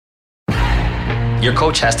your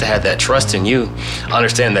coach has to have that trust in you,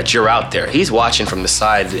 understand that you're out there. He's watching from the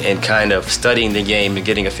side and kind of studying the game and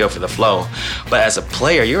getting a feel for the flow. But as a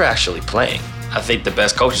player, you're actually playing. I think the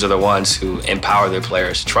best coaches are the ones who empower their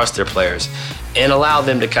players, trust their players, and allow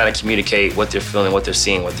them to kind of communicate what they're feeling, what they're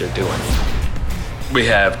seeing, what they're doing. We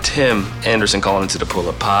have Tim Anderson calling into the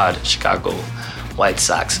Pull-Up Pod, Chicago White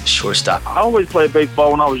Sox shortstop. I always played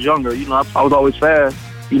baseball when I was younger. I was always fast.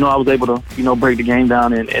 I was able to, break the game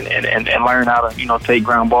down and learn how to, take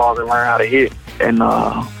ground balls and learn how to hit. And,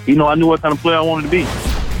 I knew what kind of player I wanted to be.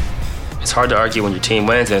 It's hard to argue when your team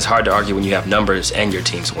wins, and it's hard to argue when you have numbers and your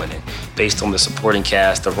team's winning. Based on the supporting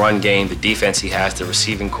cast, the run game, the defense he has, the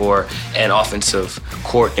receiving core, and offensive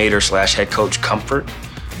coordinator/head coach comfort,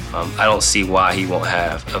 I don't see why he won't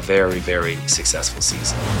have a very, very successful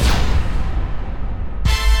season.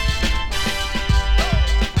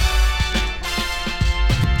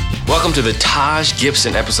 Welcome to the Taj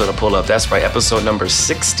Gibson episode of Pull Up. That's right, episode number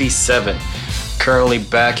 67. Currently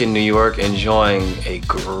back in New York, enjoying a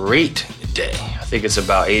great day. I think it's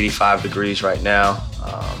about 85 degrees right now.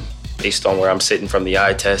 Based on where I'm sitting from the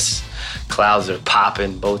eye test, clouds are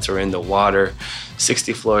popping, boats are in the water,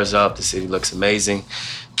 60 floors up, the city looks amazing.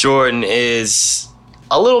 Jordan is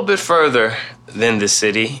a little bit further than the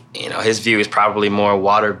city. His view is probably more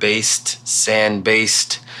water-based,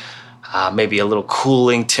 sand-based, maybe a little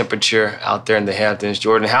cooling temperature out there in the Hamptons.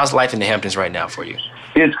 Jordan, how's life in the Hamptons right now for you?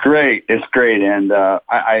 It's great. It's great. And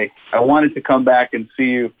I wanted to come back and see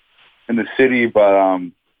you in the city, but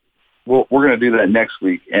we're going to do that next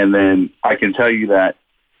week. And then I can tell you that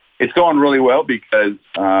it's going really well because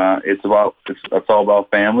it's all about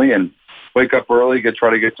family and wake up early, try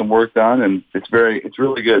to get some work done. And it's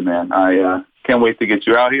really good, man. I can't wait to get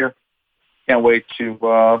you out here. Can't wait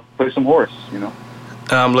to play some horse,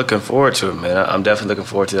 I'm looking forward to it, man. I'm definitely looking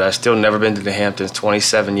forward to it. I've still never been to the Hamptons,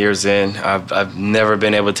 27 years in. I've never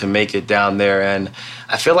been able to make it down there, and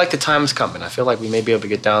I feel like the time is coming. I feel like we may be able to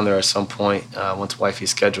get down there at some point once wifey's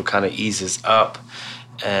schedule kind of eases up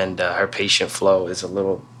and her patient flow is a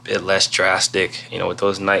little bit less drastic, with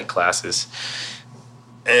those night classes.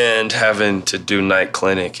 And having to do night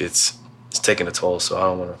clinic, it's taking a toll, so I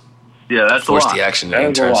don't want to force the action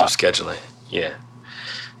in terms of scheduling.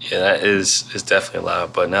 Yeah, that is definitely a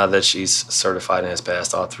lot. But now that she's certified and has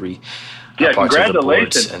passed all three parts of the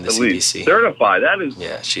boards and the CDC. Certified, that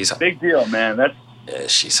is she's a big deal, man.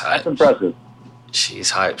 She's hyped. That's impressive.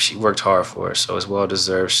 She's hyped. She worked hard for it, so it's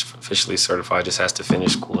well-deserved. She's officially certified, just has to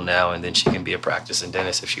finish school now, and then she can be a practicing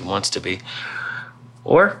dentist if she wants to be.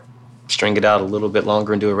 Or string it out a little bit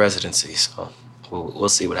longer and do a residency. So we'll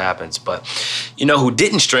see what happens. But who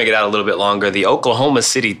didn't string it out a little bit longer? The Oklahoma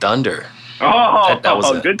City Thunder. That was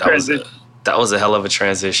a good transition. That was a hell of a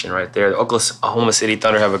transition right there. The Oklahoma City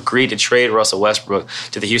Thunder have agreed to trade Russell Westbrook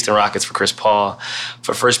to the Houston Rockets for Chris Paul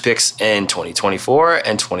for first picks in 2024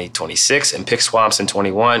 and 2026 and pick swaps in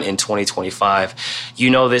 21 and 2025. You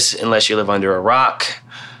know this unless you live under a rock.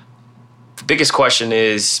 The biggest question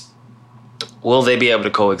is, will they be able to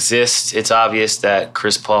coexist? It's obvious that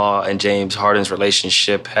Chris Paul and James Harden's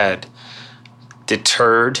relationship had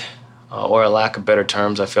deterred, or a lack of better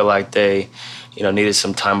terms. I feel like they, needed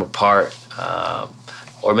some time apart.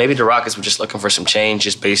 Or maybe the Rockets were just looking for some change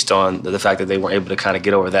just based on the fact that they weren't able to kind of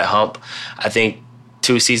get over that hump. I think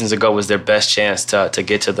 2 seasons ago was their best chance to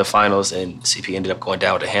get to the finals, and CP ended up going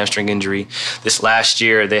down with a hamstring injury. This last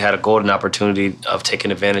year, they had a golden opportunity of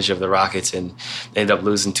taking advantage of the Rockets, and they ended up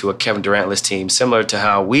losing to a Kevin Durant-less team, similar to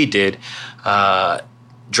how we did,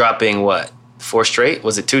 dropping, 4 straight?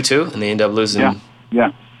 Was it 2-2? And they ended up losing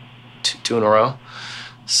two in a row.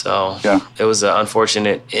 So It was an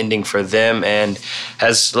unfortunate ending for them and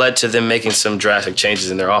has led to them making some drastic changes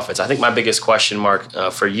in their offense. I think my biggest question mark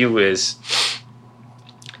for you is,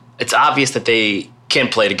 it's obvious that they can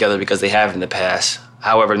play together because they have in the past.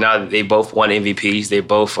 However, now that they both won MVPs, they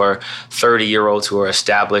both are 30-year-olds who are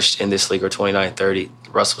established in this league, or 29, 30.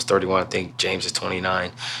 Russell's 31, I think James is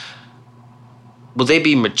 29. Will they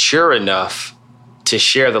be mature enough to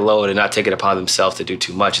share the load and not take it upon themselves to do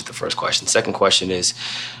too much is the first question. Second question is,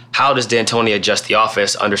 how does D'Antoni adjust the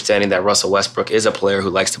offense, understanding that Russell Westbrook is a player who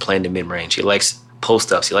likes to play in the mid-range? He likes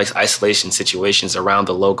post-ups. He likes isolation situations around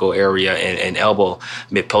the logo area and elbow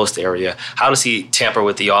mid-post area. How does he tamper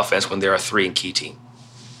with the offense when there are 3 in key team?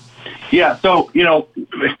 Yeah, so,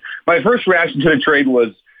 my first reaction to the trade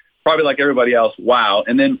was probably like everybody else, wow.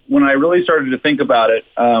 And then when I really started to think about it,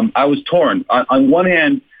 I was torn. On one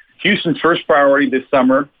hand, Houston's first priority this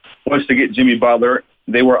summer was to get Jimmy Butler.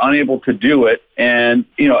 They were unable to do it. And,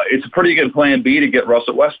 it's a pretty good plan B to get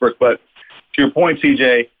Russell Westbrook. But to your point,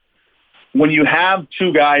 CJ, when you have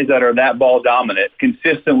 2 guys that are that ball dominant,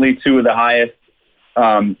 consistently 2 of the highest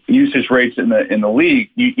usage rates in the league,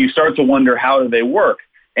 you start to wonder, how do they work?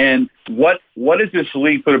 And what does this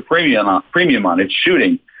league put a premium on? It's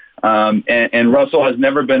shooting. And Russell has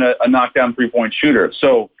never been a knockdown three-point shooter.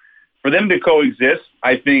 So for them to coexist,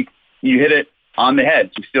 I think you hit it on the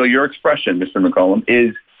head. To steal your expression, Mr. McCollum,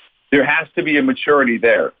 is there has to be a maturity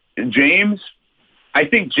there. I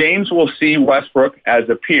think James will see Westbrook as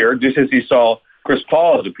a peer, just as he saw Chris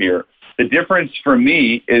Paul as a peer. The difference for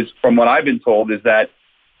me is, from what I've been told, is that,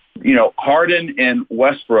 Harden and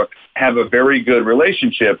Westbrook have a very good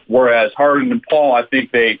relationship, whereas Harden and Paul, I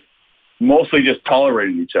think they mostly just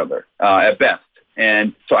tolerated each other at best.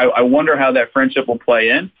 And so I wonder how that friendship will play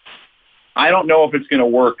in. I don't know if it's going to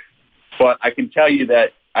work, but I can tell you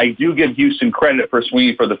that I do give Houston credit for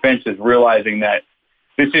swinging for the fences, realizing that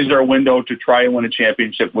this is their window to try and win a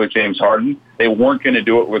championship with James Harden. They weren't going to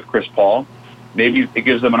do it with Chris Paul. Maybe it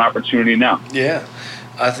gives them an opportunity now. Yeah,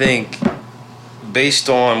 I think based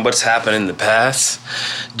on what's happened in the past,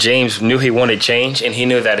 James knew he wanted change, and he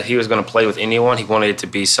knew that if he was going to play with anyone, he wanted it to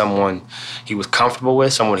be someone he was comfortable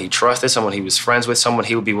with, someone he trusted, someone he was friends with, someone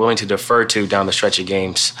he would be willing to defer to down the stretch of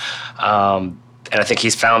games. And I think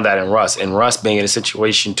he's found that in Russ. And Russ being in a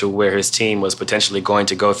situation to where his team was potentially going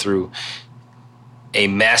to go through a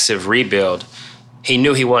massive rebuild, he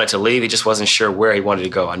knew he wanted to leave. He just wasn't sure where he wanted to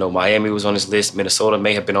go. I know Miami was on his list. Minnesota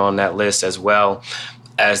may have been on that list, as well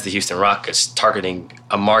as the Houston Rockets, targeting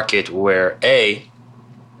a market where, A,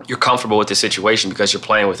 you're comfortable with the situation because you're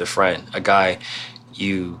playing with a friend, a guy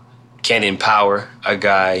you can empower, a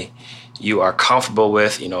guy you are comfortable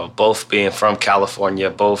with, both being from California,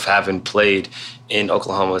 both having played in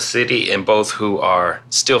Oklahoma City, and both who are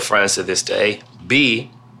still friends to this day.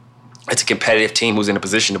 B, it's a competitive team who's in a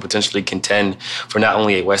position to potentially contend for not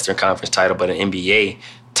only a Western Conference title, but an NBA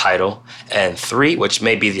title. And 3, which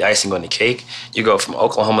may be the icing on the cake, you go from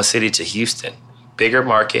Oklahoma City to Houston. Bigger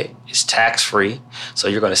market, it's tax-free, so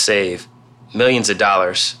you're going to save millions of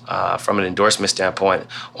dollars from an endorsement standpoint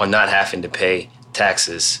on not having to pay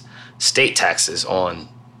taxes, state taxes, on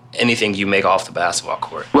anything you make off the basketball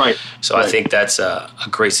court. Right. So I think that's a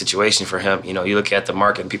great situation for him. You look at the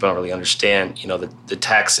market and people don't really understand, the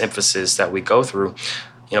tax emphasis that we go through.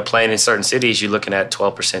 Playing in certain cities, you're looking at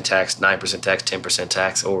 12% tax, 9% tax, 10%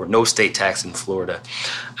 tax, or no state tax in Florida,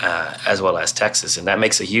 as well as Texas. And that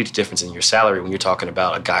makes a huge difference in your salary when you're talking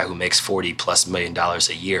about a guy who makes $40+ million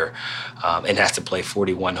a year and has to play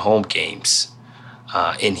 41 home games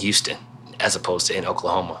in Houston as opposed to in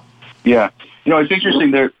Oklahoma. Yeah. It's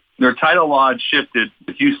interesting. Their title odds shifted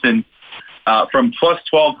with Houston from plus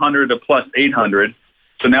 1,200 to plus 800.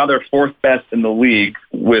 So now they're fourth best in the league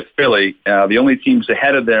with Philly. The only teams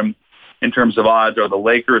ahead of them in terms of odds are the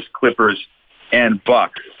Lakers, Clippers, and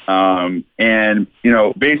Bucks.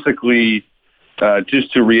 Basically,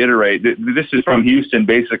 just to reiterate, this is from Houston.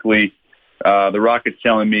 Basically, the Rockets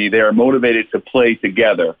telling me they are motivated to play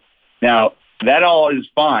together. Now, that all is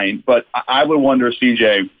fine, but I would wonder,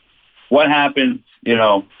 CJ, what happens,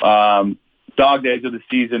 dog days of the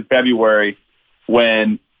season, February,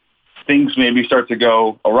 when things maybe start to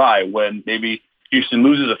go awry, when maybe Houston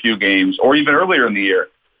loses a few games, or even earlier in the year,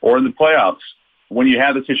 or in the playoffs, when you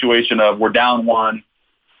have the situation of we're down 1,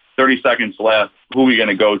 30 seconds left, who are we going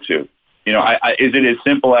to go to? Is it as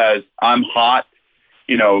simple as I'm hot,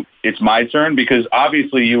 it's my turn? Because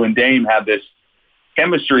obviously you and Dame have this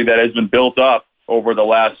chemistry that has been built up over the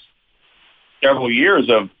last several years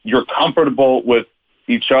of you're comfortable with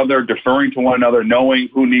each other, deferring to one another, knowing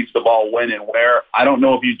who needs the ball when and where. I don't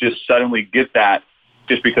know if you just suddenly get that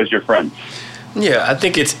just because you're friends. Yeah, I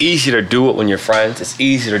think it's easier to do it when you're friends. It's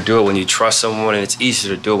easier to do it when you trust someone, and it's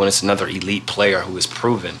easier to do it when it's another elite player who is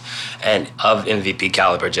proven and of MVP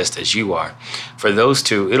caliber, just as you are. For those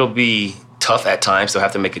two, it'll be tough at times. They'll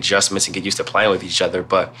have to make adjustments and get used to playing with each other.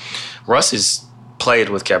 But Russ has played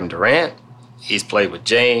with Kevin Durant. He's played with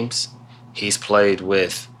James. He's played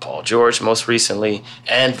with Paul George most recently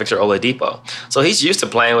and Victor Oladipo. So he's used to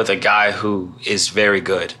playing with a guy who is very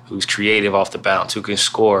good, who's creative off the bounce, who can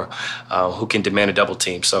score, who can demand a double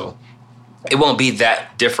team. So it won't be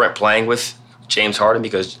that different playing with James Harden,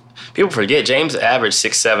 because people forget James averaged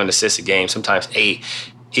 6-7 assists a game, sometimes 8.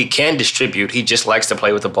 He can distribute. He just likes to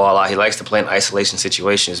play with the ball out. He likes to play in isolation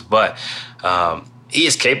situations, but he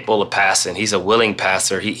is capable of passing. He's a willing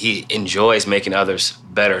passer. He enjoys making others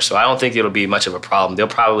better. So I don't think it'll be much of a problem. They'll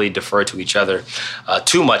probably defer to each other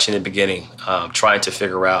too much in the beginning, trying to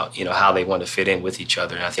figure out, how they want to fit in with each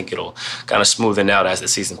other. And I think it'll kind of smoothen out as the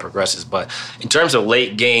season progresses. But in terms of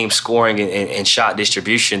late game scoring and shot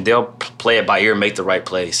distribution, they'll play it by ear, make the right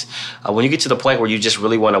plays. When you get to the point where you just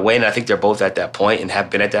really want to win, I think they're both at that point and have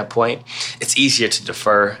been at that point, it's easier to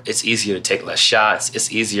defer. It's easier to take less shots.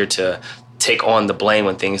 It's easier to take on the blame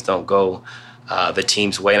when things don't go the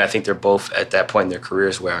team's way. And I think they're both at that point in their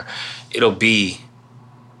careers where it'll be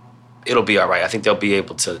all right. I think they'll be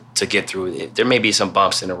able to get through it. There may be some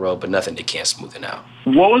bumps in the road, but nothing they can't smoothen out.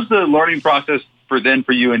 What was the learning process for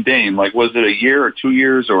you and Dame? Like, was it a year or 2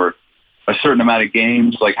 years or a certain amount of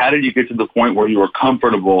games? Like, how did you get to the point where you were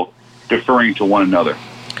comfortable deferring to one another?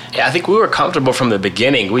 Yeah, I think we were comfortable from the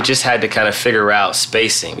beginning. We just had to kind of figure out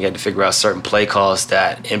spacing. We had to figure out certain play calls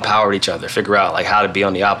that empowered each other, figure out like how to be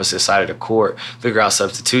on the opposite side of the court, figure out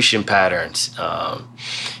substitution patterns.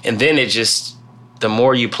 And then the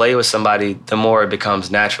more you play with somebody, the more it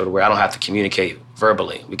becomes natural to where I don't have to communicate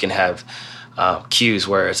verbally. We can have cues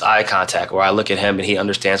where it's eye contact, where I look at him and he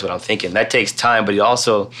understands what I'm thinking. That takes time, but it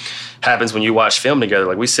also happens when you watch film together.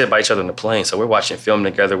 Like, we sit by each other in the plane, so we're watching film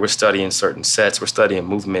together. We're studying certain sets. We're studying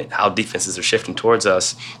movement, how defenses are shifting towards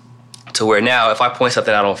us, to where now if I point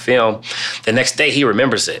something out on film, the next day he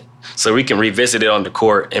remembers it. So we can revisit it on the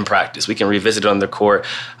court in practice. We can revisit it on the court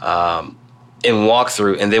in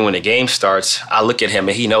walkthrough, and then when the game starts, I look at him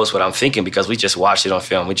and he knows what I'm thinking because we just watched it on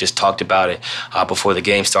film. We just talked about it before the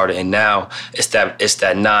game started, and now it's that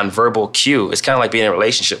nonverbal cue. It's kind of like being in a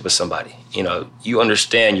relationship with somebody. You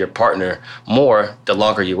understand your partner more the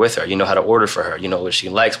longer you're with her. You know how to order for her. You know what she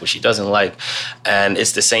likes, what she doesn't like, and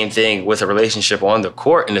it's the same thing with a relationship on the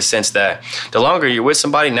court in the sense that the longer you're with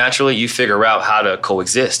somebody, naturally you figure out how to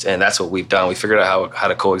coexist, and that's what we've done. We figured out how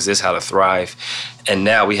to coexist, how to thrive. And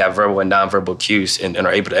now we have verbal and nonverbal cues and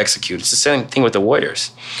are able to execute. It's the same thing with the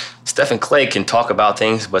Warriors. Steph and Clay can talk about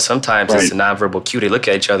things, but sometimes It's a nonverbal cue. They look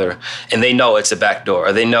at each other and they know it's a back door,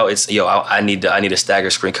 or they know it's, I need a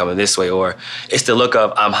stagger screen coming this way, or it's the look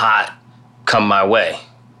of I'm hot, come my way.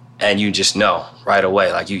 And you just know right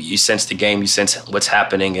away. Like you sense the game, you sense what's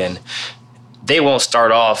happening, and they won't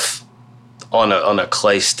start off on a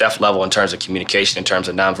Clay Steph level in terms of communication, in terms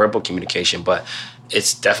of nonverbal communication, but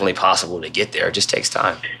it's definitely possible to get there. It just takes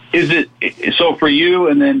time. Is it so for you,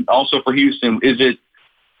 and then also for Houston? Is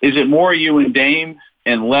it more you and Dame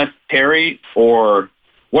and less Terry, or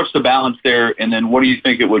what's the balance there? And then what do you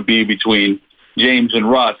think it would be between James and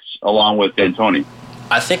Russ along with D'Antoni?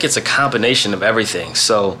 I think it's a combination of everything.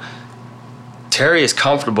 So Terry is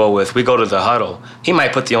comfortable with, we go to the huddle, he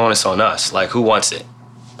might put the onus on us, like who wants it,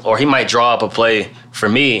 or he might draw up a play for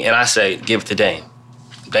me and I say give it to Dame.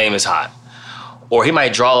 Dame is hot. Or he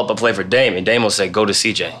might draw up a play for Dame, and Dame will say, go to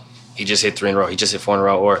CJ. He just hit 3 in a row. He just hit 4 in a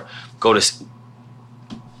row. Or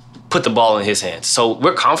put the ball in his hands. So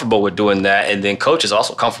we're comfortable with doing that. And then coach is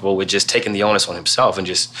also comfortable with just taking the onus on himself and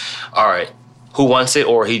just, all right, who wants it?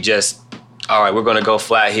 Or he just, all right, we're going to go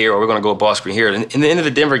flat here, or we're going to go ball screen here. In the end of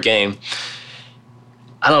the Denver game,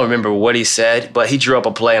 I don't remember what he said, but he drew up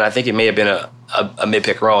a play, and I think it may have been a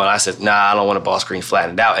mid-pick roll, and I said, nah, I don't want a ball screen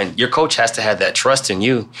flattened out. And your coach has to have that trust in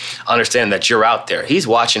you, understand that you're out there. He's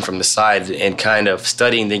watching from the side and kind of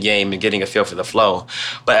studying the game and getting a feel for the flow.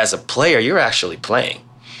 But as a player, you're actually playing.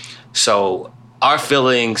 So our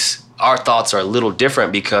feelings, our thoughts are a little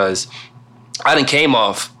different because I done came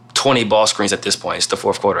off 20 ball screens at this point. It's the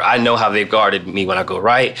fourth quarter. I know how they guarded me when I go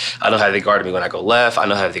right. I know how they guarded me when I go left. I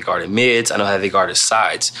know how they guarded mids. I know how they guarded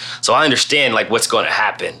sides. So I understand like what's going to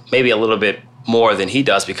happen. Maybe a little bit more than he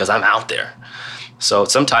does because I'm out there. So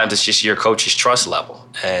sometimes it's just your coach's trust level.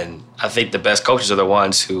 And I think the best coaches are the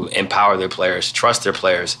ones who empower their players, trust their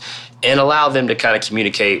players, and allow them to kind of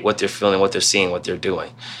communicate what they're feeling, what they're seeing, what they're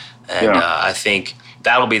doing. And I think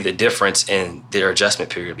that'll be the difference in their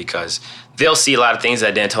adjustment period because they'll see a lot of things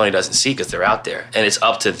that D'Antoni doesn't see because they're out there. And it's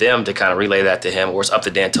up to them to kind of relay that to him, or it's up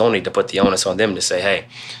to D'Antoni to put the onus on them to say, hey,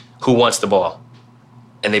 who wants the ball?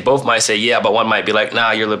 And they both might say, yeah, but one might be like,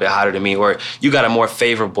 nah, you're a little bit hotter than me, or you got a more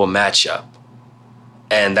favorable matchup.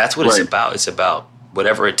 And that's what it's about. It's about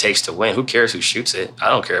whatever it takes to win. Who cares who shoots it? I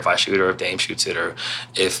don't care if I shoot it or if Dame shoots it or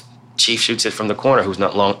if Chief shoots it from the corner who's no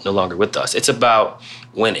longer with us. It's about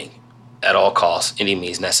winning at all costs, any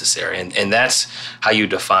means necessary. And that's how you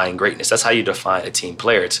define greatness. That's how you define a team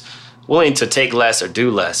player. It's willing to take less or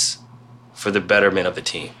do less for the betterment of the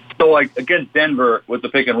team. So, like, against Denver with the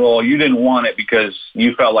pick and roll, you didn't want it because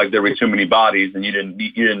you felt like there were too many bodies and you didn't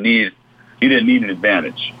need an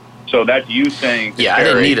advantage. So that's you saying. Yeah, I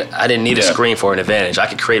didn't need a screen for an advantage. I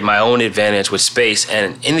could create my own advantage with space,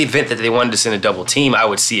 and in the event that they wanted to send a double team, I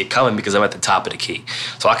would see it coming because I'm at the top of the key.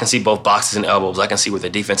 So I can see both boxes and elbows. I can see where the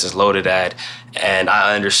defense is loaded at, and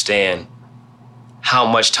I understand how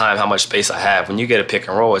much time, how much space I have. When you get a pick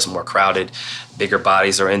and roll, it's more crowded. Bigger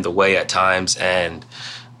bodies are in the way at times, and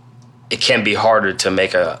it can be harder to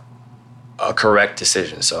make a correct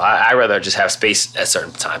decision. So I rather just have space at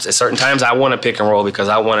certain times. At certain times, I want to pick and roll because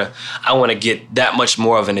I want to get that much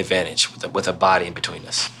more of an advantage with a body in between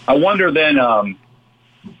us. I wonder then, I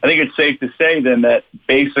think it's safe to say then that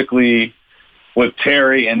basically with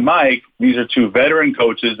Terry and Mike, these are two veteran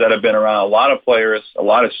coaches that have been around a lot of players, a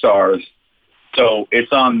lot of stars. So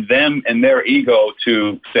it's on them and their ego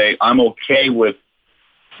to say, I'm okay with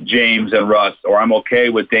James and Russ, or I'm okay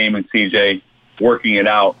with Dame and CJ working it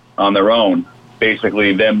out on their own,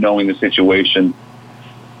 basically them knowing the situation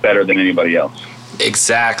better than anybody else.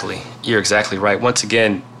 Exactly. You're exactly right. Once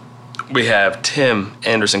again, we have Tim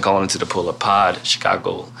Anderson calling into the Pull-Up Pod,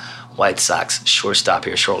 Chicago White Sox shortstop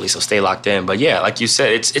here shortly, so stay locked in. But yeah, like you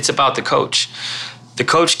said, it's about the coach. The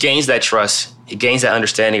coach gains that trust. He gains that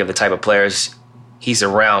understanding of the type of players he's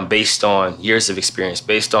around based on years of experience,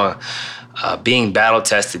 based on being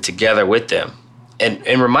battle-tested together with them.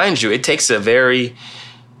 And remind you, it takes a very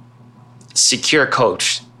secure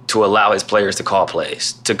coach to allow his players to call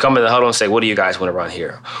plays, to come in the huddle and say, what do you guys want to run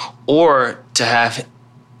here? Or to have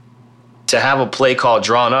a play call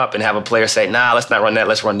drawn up and have a player say, nah, let's not run that,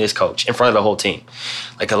 let's run this, coach, in front of the whole team.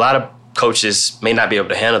 Like, a lot of coaches may not be able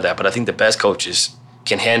to handle that, but I think the best coaches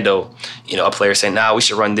can handle, a player saying, nah, we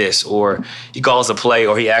should run this. Or he calls a play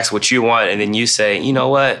or he asks what you want, and then you say, you know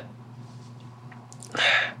what?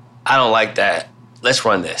 I don't like that. Let's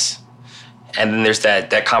run this. And then there's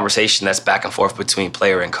that conversation that's back and forth between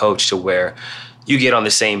player and coach to where you get on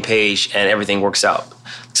the same page and everything works out.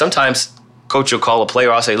 Sometimes coach will call a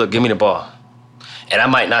player, I'll say, look, give me the ball. And I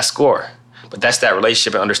might not score. But that's that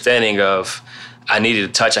relationship and understanding of I needed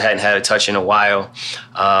a touch. I hadn't had a touch in a while.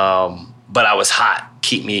 But I was hot.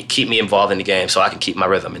 Keep me involved in the game so I can keep my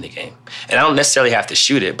rhythm in the game. And I don't necessarily have to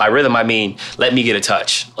shoot it. By rhythm, I mean let me get a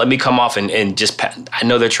touch. Let me come off and just, I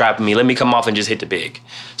know they're trapping me. Let me come off and just hit the big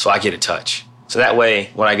so I get a touch. So that way,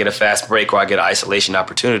 when I get a fast break or I get an isolation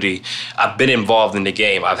opportunity, I've been involved in the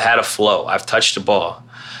game. I've had a flow. I've touched the ball.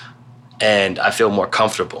 And I feel more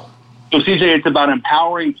comfortable. So, CJ, it's about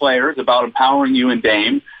empowering players, about empowering you and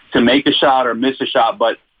Dame to make a shot or miss a shot,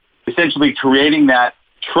 but essentially creating that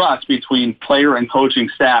trust between player and coaching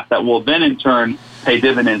staff that will then in turn pay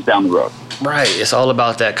dividends down the road. Right. It's all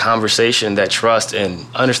about that conversation, that trust, and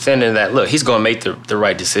understanding that, look, he's going to make the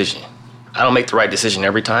right decision. I don't make the right decision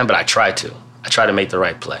every time, but I try to. I try to make the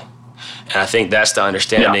right play. And I think that's the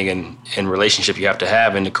understanding and relationship you have to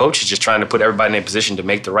have. And the coach is just trying to put everybody in a position to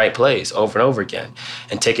make the right plays over and over again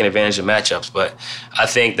and taking advantage of matchups. But I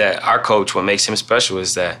think that our coach, what makes him special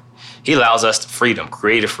is that he allows us the freedom,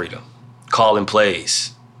 creative freedom, calling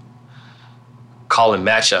plays, calling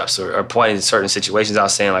matchups or pointing in certain situations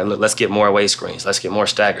out saying, like, look, let's get more away screens. Let's get more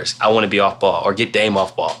staggers. I want to be off ball, or get Dame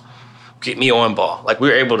off ball. Get me on ball. Like, we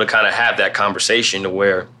were able to kind of have that conversation to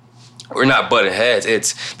where we're not butting heads.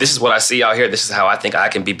 This is what I see out here. This is how I think I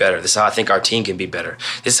can be better. This is how I think our team can be better.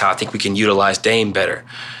 This is how I think we can utilize Dame better.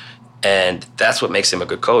 And that's what makes him a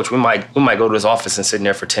good coach. We might go to his office and sit in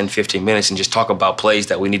there for 10, 15 minutes and just talk about plays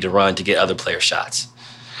that we need to run to get other players shots.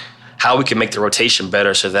 How we can make the rotation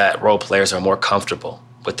better so that role players are more comfortable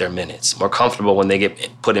with their minutes, more comfortable when they get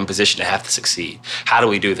put in position to have to succeed. How do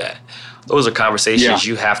we do that? Those are conversations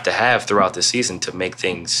you have to have throughout the season to make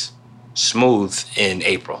things smooth in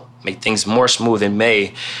April, make things more smooth in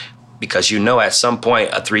May, because at some point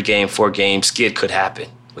a 3-game, 4-game skid could happen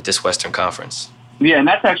with this Western Conference. Yeah, and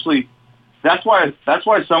that's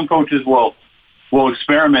why some coaches will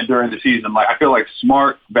experiment during the season. Like, I feel like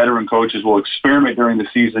smart veteran coaches will experiment during the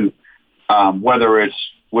season, whether it's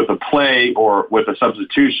with a play or with a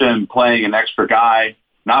substitution, playing an extra guy,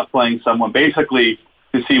 not playing someone, basically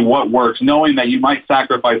to see what works, knowing that you might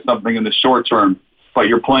sacrifice something in the short term, but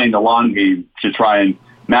you're playing the long game to try and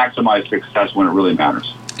maximize success when it really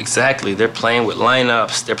matters. Exactly. They're playing with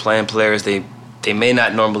lineups. They're playing players they may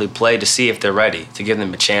not normally play to see if they're ready, to give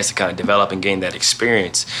them a chance to kind of develop and gain that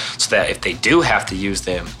experience so that if they do have to use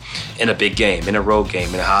them in a big game, in a road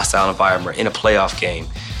game, in a hostile environment, in a playoff game,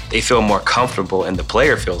 they feel more comfortable and the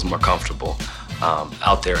player feels more comfortable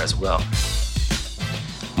out there as well.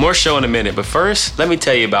 More show in a minute, but first, let me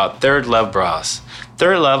tell you about Third Love Bras.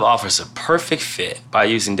 Third Love offers a perfect fit by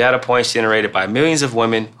using data points generated by millions of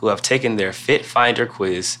women who have taken their Fit Finder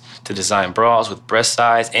quiz to design bras with breast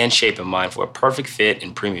size and shape in mind for a perfect fit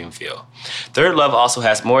and premium feel. Third Love also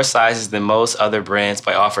has more sizes than most other brands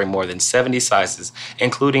by offering more than 70 sizes,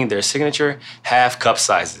 including their signature half cup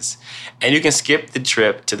sizes. And you can skip the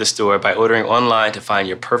trip to the store by ordering online to find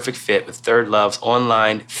your perfect fit with Third Love's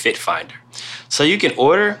online Fit Finder. So you can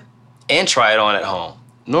order and try it on at home.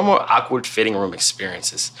 No more awkward fitting room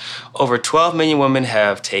experiences. Over 12 million women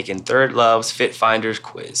have taken Third Love's Fit Finders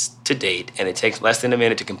quiz to date, and it takes less than a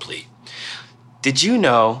minute to complete. Did you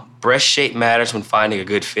know breast shape matters when finding a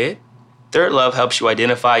good fit? Third Love helps you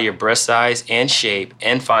identify your breast size and shape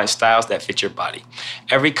and find styles that fit your body.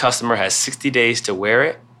 Every customer has 60 days to wear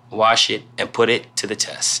it, wash it, and put it to the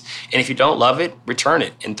test. And if you don't love it, return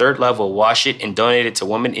it, and Third Love will wash it and donate it to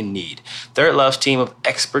women in need. Third Love's team of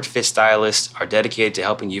expert fit stylists are dedicated to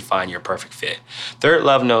helping you find your perfect fit. Third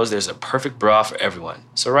Love knows there's a perfect bra for everyone.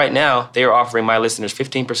 So right now, they are offering my listeners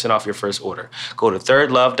 15% off your first order. Go to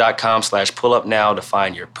thirdlove.com/pullup now to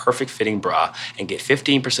find your perfect fitting bra and get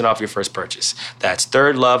 15% off your first purchase. That's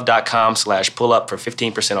thirdlove.com/pullup for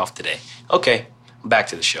 15% off today. Okay, back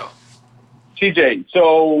to the show. TJ,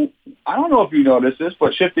 so I don't know if you noticed this,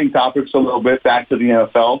 but shifting topics a little bit back to the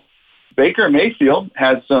NFL, Baker Mayfield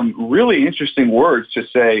had some really interesting words to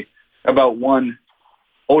say about one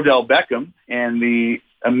Odell Beckham and the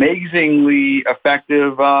amazingly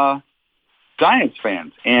effective Giants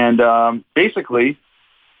fans. And basically,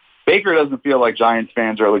 Baker doesn't feel like Giants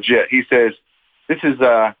fans are legit. He says, this is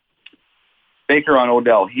Baker on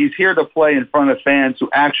Odell. He's here to play in front of fans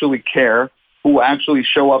who actually care, who will actually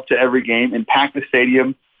show up to every game and pack the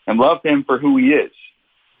stadium and love him for who he is.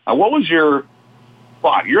 What was your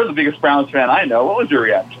thought? You're the biggest Browns fan I know. What was your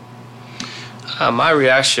reaction? My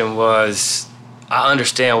reaction was, I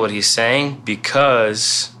understand what he's saying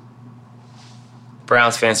because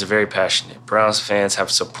Browns fans are very passionate. Browns fans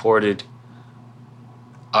have supported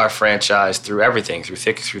our franchise through everything, through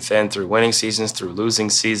thick, through thin, through winning seasons, through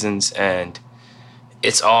losing seasons, and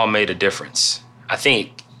it's all made a difference. I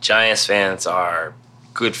think Giants fans are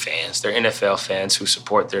good fans. They're NFL fans who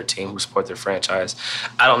support their team, who support their franchise.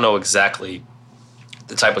 I don't know exactly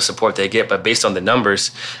the type of support they get, but based on the numbers,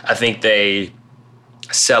 I think they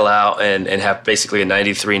sell out and have basically a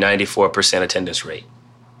 93, 94% attendance rate.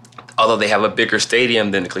 Although they have a bigger stadium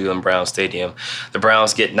than the Cleveland Browns stadium, the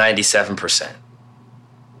Browns get 97%,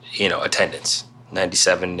 attendance.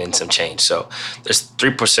 97 and some change. So there's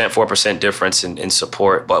 3%, 4% difference in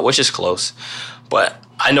support, but which is close. But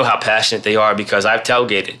I know how passionate they are because I've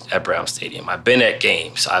tailgated at Brown Stadium. I've been at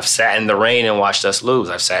games. I've sat in the rain and watched us lose.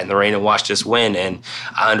 I've sat in the rain and watched us win. And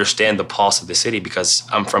I understand the pulse of the city because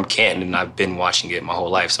I'm from Canton and I've been watching it my whole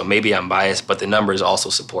life. So maybe I'm biased, but the numbers also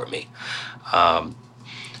support me. I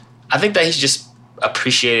think that he's just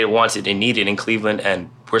appreciated, wanted, and needed in Cleveland. And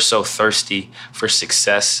we're so thirsty for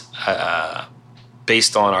success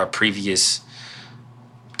based on our previous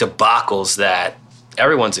debacles that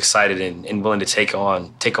everyone's excited and willing to take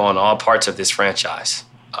on all parts of this franchise,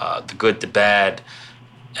 the good, the bad,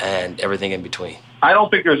 and everything in between. I don't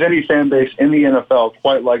think there's any fan base in the NFL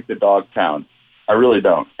quite like the Dogtown. I really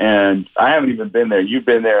don't. And I haven't even been there. You've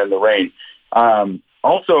been there in the rain.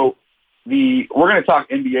 Also, we're going to talk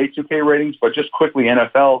NBA 2K ratings, but just quickly,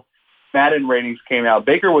 NFL Madden ratings came out.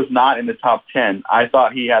 Baker was not in the top 10. I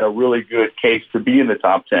thought he had a really good case to be in the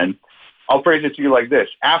top 10. I'll phrase it to you like this.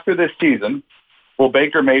 After this season, will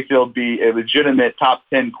Baker Mayfield be a legitimate top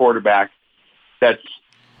 10 quarterback that's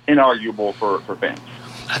inarguable for fans?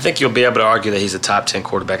 I think you'll be able to argue that he's a top 10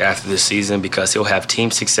 quarterback after this season because he'll have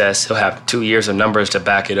team success. He'll have 2 years of numbers to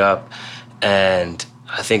back it up. And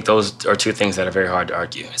I think those are two things that are very hard to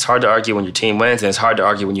argue. It's hard to argue when your team wins, and it's hard to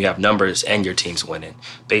argue when you have numbers and your team's winning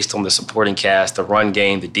based on the supporting cast, the run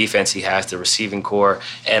game, the defense he has, the receiving core,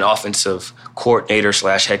 and offensive coordinator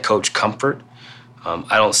 / head coach comfort.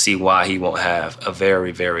 I don't see why he won't have a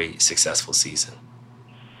very, very successful season.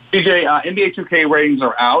 TJ, NBA 2K ratings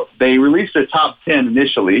are out. They released a top 10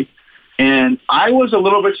 initially, and I was a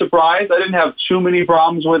little bit surprised. I didn't have too many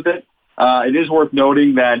problems with it. It is worth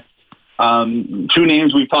noting that two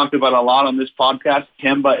names we've talked about a lot on this podcast,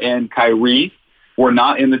 Kemba and Kyrie, were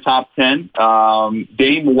not in the top 10.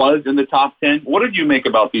 Dame was in the top 10. What did you make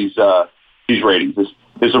about these ratings,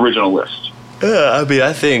 this original list?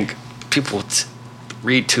 I think people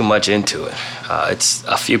read too much into it. It's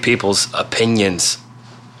a few people's opinions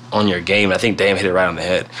on your game. I think Dame hit it right on the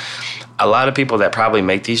head. A lot of people that probably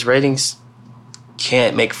make these ratings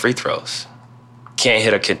can't make free throws, can't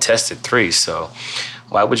hit a contested three. So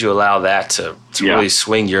Why would you allow that to really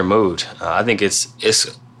swing your mood? I think it's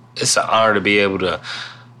an honor to be able to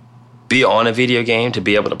be on a video game, to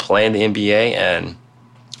be able to play in the NBA, and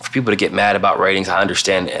for people to get mad about ratings. I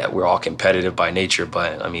understand that we're all competitive by nature,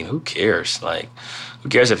 but I mean, who cares? Like, who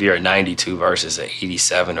cares if you're a 92 versus an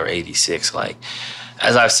 87 or 86? Like,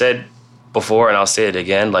 as I've said before, and I'll say it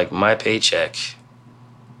again, like, my paycheck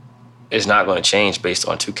is not going to change based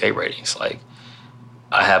on 2K ratings. Like,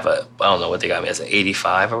 I don't know what they got me as an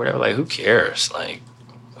 85 or whatever. Like, who cares? Like,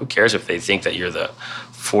 who cares if they think that you're the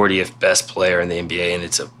 40th best player in the NBA and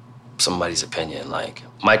it's somebody's opinion? Like,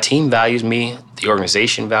 my team values me, the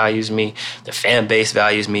organization values me, the fan base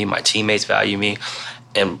values me, my teammates value me,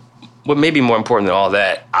 and what may be more important than all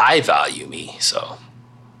that, I value me. So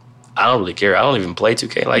I don't really care. I don't even play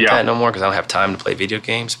 2K like that no more because I don't have time to play video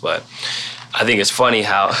games. But I think it's funny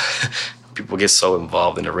how people get so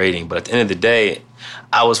involved in the rating. But at the end of the day,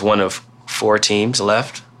 I was one of 4 teams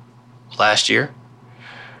left last year.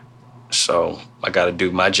 So I got to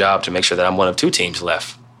do my job to make sure that I'm one of 2 teams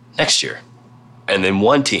left next year. And then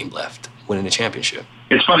 1 team left winning the championship.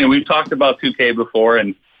 It's funny. We've talked about 2K before,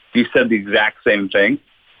 and you said the exact same thing.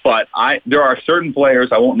 But there are certain players,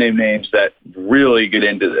 I won't name names, that really get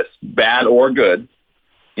into this, bad or good.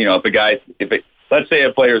 You know, let's say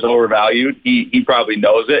a player's overvalued, he probably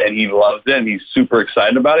knows it and he loves it and he's super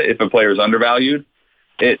excited about it. If a player's undervalued,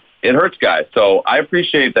 it hurts guys. So I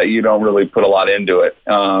appreciate that you don't really put a lot into it.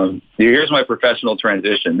 Here's my professional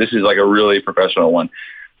transition. This is like a really professional one.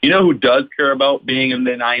 You know who does care about being in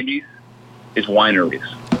the 90s? Is wineries.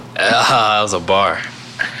 That was a bar.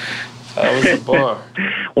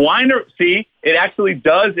 See, it actually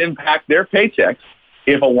does impact their paychecks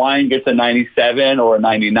if a wine gets a 97 or a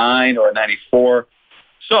 99 or a 94.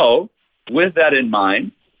 So, with that in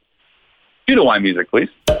mind, cue the wine music, please.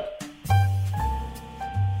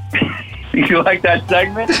 You like that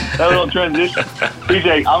segment? That little transition?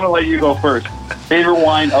 PJ, I'm going to let you go first. Favorite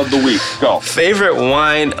wine of the week. Go. Favorite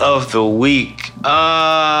wine of the week.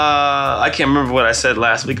 I can't remember what I said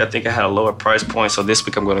last week. I think I had a lower price point, so this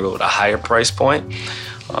week I'm going to go with a higher price point.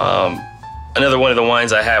 Another one of the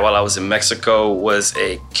wines I had while I was in Mexico was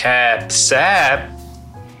a Cab Sauv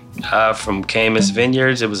from Caymus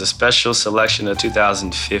Vineyards. It was a special selection of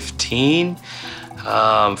 2015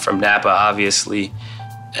 from Napa, obviously,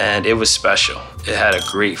 and it was special. It had a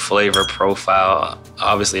great flavor profile.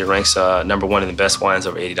 Obviously, it ranks number 1 in the best wines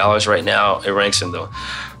over $80 right now. It ranks in the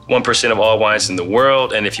 1% of all wines in the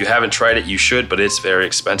world, and if you haven't tried it, you should, but it's very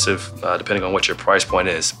expensive depending on what your price point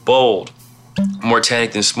is. Bold, more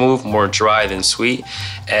tannic than smooth, more dry than sweet,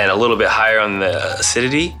 and a little bit higher on the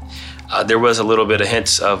acidity. There was a little bit of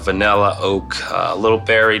hints of vanilla, oak, a little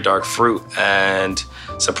berry, dark fruit, and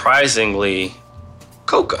surprisingly,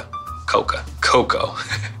 cocoa. I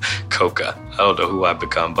don't know who I've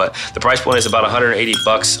become, but the price point is about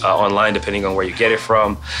 $180 online, depending on where you get it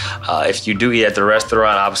from. If you do eat at the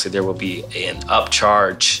restaurant, obviously there will be an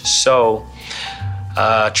upcharge. So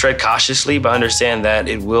tread cautiously, but understand that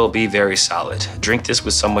it will be very solid. Drink this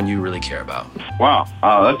with someone you really care about. Wow,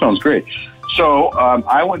 that sounds great. So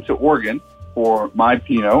I went to Oregon for my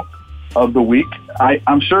Pinot of the week.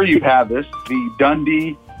 I'm sure you have this, the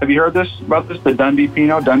Dundee. Have you heard about this? The Dundee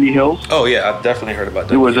Pinot, Dundee Hills? Oh, yeah, I've definitely heard about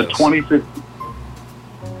Dundee Hills. It was a 2015.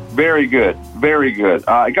 Very good, very good.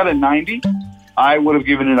 I got a 90. I would have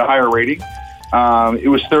given it a higher rating. It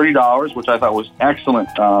was $30, which I thought was excellent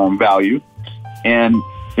value. And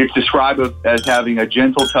it's described as having a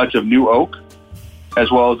gentle touch of new oak, as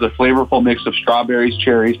well as a flavorful mix of strawberries,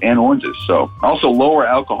 cherries, and oranges. So also lower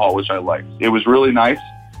alcohol, which I liked. It was really nice.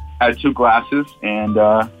 Had 2 glasses and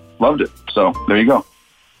loved it. So there you go.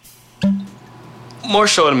 More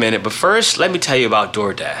show in a minute, but first, let me tell you about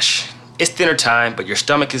DoorDash. It's dinner time, but your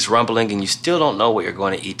stomach is rumbling and you still don't know what you're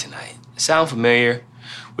going to eat tonight. Sound familiar?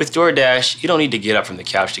 With DoorDash, you don't need to get up from the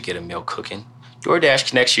couch to get a meal cooking. DoorDash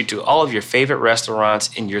connects you to all of your favorite restaurants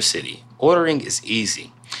in your city. Ordering is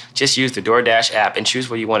easy. Just use the DoorDash app and choose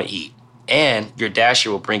what you want to eat. And your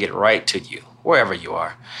Dasher will bring it right to you, wherever you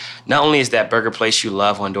are. Not only is that burger place you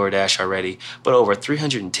love on DoorDash already, but over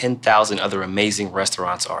 310,000 other amazing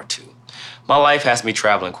restaurants are too. My life has me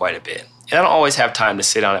traveling quite a bit, and I don't always have time to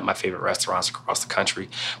sit down at my favorite restaurants across the country.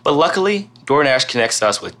 But luckily, DoorDash connects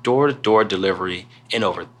us with door-to-door delivery in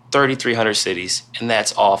over 3,300 cities, and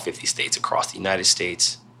that's all 50 states across the United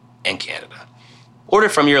States and Canada. Order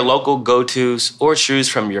from your local go-tos or choose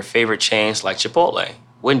from your favorite chains like Chipotle,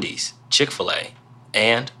 Wendy's, Chick-fil-A,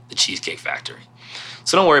 and the Cheesecake Factory.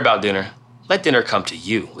 So don't worry about dinner. let dinner come to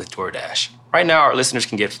you with DoorDash. Right now, our listeners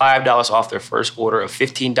can get $5 off their first order of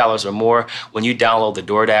 $15 or more when you download the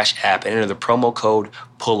DoorDash app and enter the promo code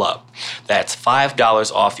PULLUP. That's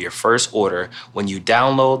 $5 off your first order when you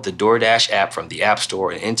download the DoorDash app from the App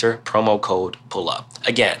Store and enter promo code PULLUP.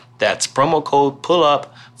 Again, that's promo code PULLUP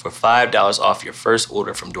for $5 off your first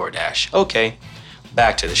order from DoorDash. Okay,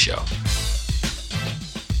 back to the show.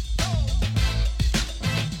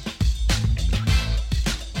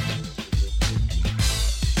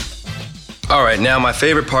 All right, now my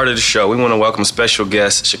favorite part of the show, we want to welcome special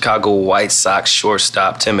guest, Chicago White Sox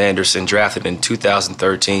shortstop Tim Anderson, drafted in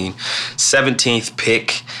 2013, 17th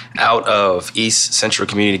pick out of East Central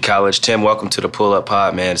Community College. Tim, welcome to the Pull Up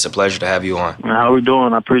Pod, man. It's a pleasure to have you on. How we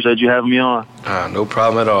doing? I appreciate you having me on. No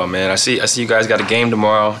problem at all, man. I see you guys got a game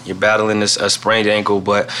tomorrow. You're battling this sprained ankle,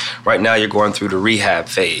 but right now you're going through the rehab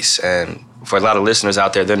phase. And for a lot of listeners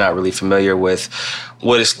out there, they're not really familiar with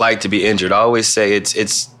what it's like to be injured. I always say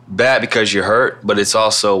it's bad because you're hurt, but it's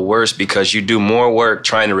also worse because you do more work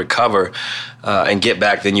trying to recover and get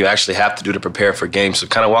back than you actually have to do to prepare for games. So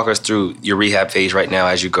kind of walk us through your rehab phase right now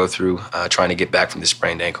as you go through trying to get back from this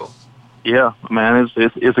sprained ankle. Yeah, man,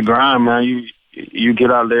 it's a grind, man. You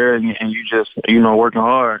get out there and you just, working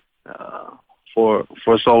hard for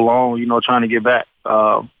so long, trying to get back.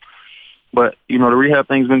 But, the rehab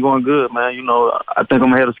thing's been going good, man. I think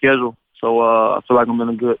I'm ahead of schedule. So I feel like I'm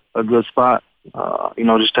in a good spot.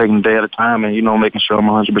 Just taking a day at a time and, making sure I'm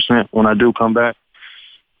 100% when I do come back.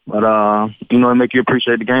 But, it make you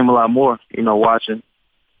appreciate the game a lot more, watching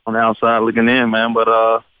on the outside looking in, man. But,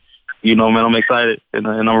 man, I'm excited and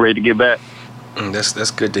I'm ready to get back.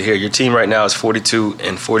 That's good to hear. Your team right now is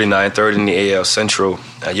 42-49, third in the AL Central.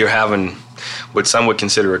 You're having what some would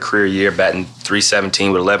consider a career year, batting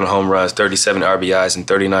 .317 with 11 home runs, 37 RBIs, and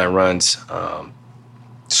 39 runs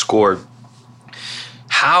scored.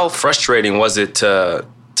 How frustrating was it to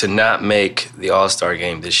not make the All-Star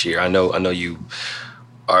game this year? I know you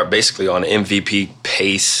are basically on an MVP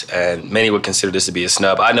pace, and many would consider this to be a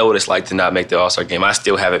snub. I know what it's like to not make the All-Star game. I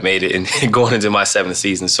still haven't made it, and going into my 7th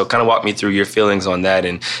season. So kind of walk me through your feelings on that,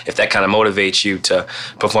 and if that kind of motivates you to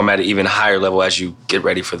perform at an even higher level as you get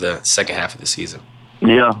ready for the second half of the season.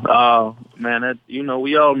 Yeah, man,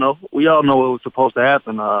 we all know what was supposed to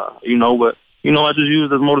happen, but I just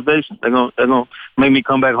use it as motivation. They're gonna make me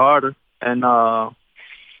come back harder, and man,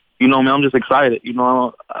 I'm just excited.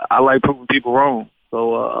 I like proving people wrong.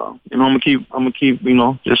 So I'm gonna keep,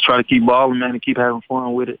 just try to keep balling, man, and keep having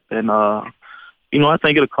fun with it. And I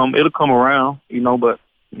think it'll come around, but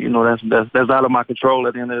that's out of my control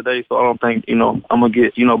at the end of the day. So I don't think I'm gonna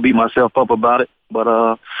get beat myself up about it. But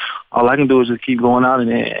all I can do is just keep going out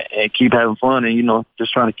and keep having fun, and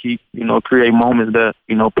just trying to keep create moments that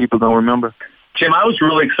people gonna remember. Jim, I was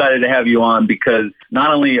really excited to have you on because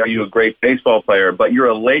not only are you a great baseball player, but you're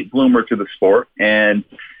a late bloomer to the sport. And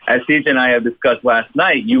as CJ and I have discussed last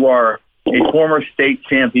night, you are a former state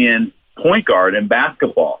champion point guard in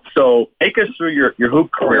basketball. So take us through your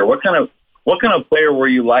hoop career. What kind of player were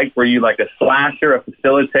you like? Were you like a slasher, a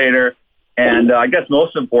facilitator? And I guess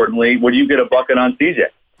most importantly, would you get a bucket on CJ?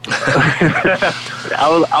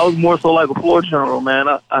 I was more so like a floor general, man.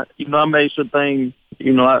 I made sure things,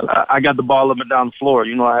 I got the ball up and down the floor.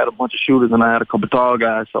 I had a bunch of shooters and I had a couple tall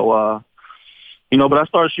guys. So, but I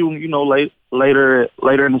started shooting, later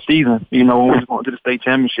in the season, when we was going to the state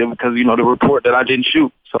championship because, the report that I didn't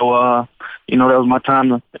shoot. So, that was my time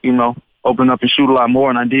to, open up and shoot a lot more,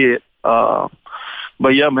 and I did.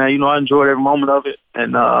 But yeah, man, I enjoyed every moment of it.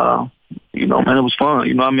 And, man, it was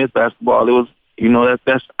fun. I miss basketball. It was,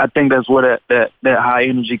 I think that's where that high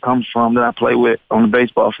energy comes from that I play with on the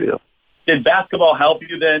baseball field. Did basketball help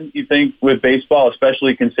you then, you think, with baseball,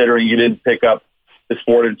 especially considering you didn't pick up the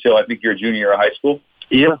sport until I think you're a junior year of high school?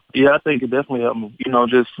 Yeah, I think it definitely helped me.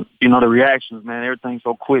 Just the reactions, man. Everything's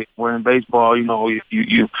so quick. Where in baseball, you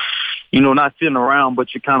not sitting around,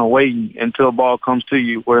 but you're kind of waiting until a ball comes to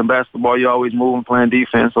you. Where in basketball, you're always moving, playing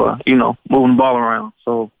defense, or moving the ball around.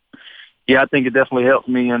 So, yeah, I think it definitely helped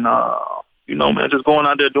me. And man, just going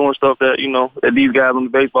out there doing stuff that that these guys on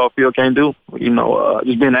the baseball field can't do. Just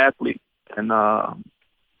being an athlete, and I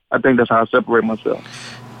think that's how I separate myself.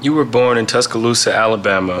 You were born in Tuscaloosa,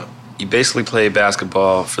 Alabama. You basically played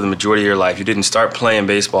basketball for the majority of your life. You didn't start playing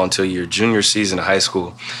baseball until your junior season of high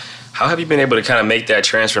school. How have you been able to kind of make that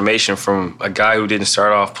transformation from a guy who didn't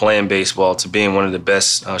start off playing baseball to being one of the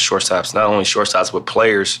best shortstops, not only shortstops, but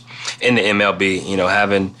players in the MLB,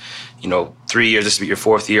 having, 3 years, this will be your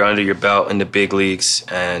 4th year under your belt in the big leagues,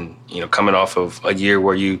 and, coming off of a year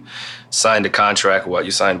where you signed a contract, you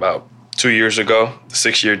signed about 2 years ago, the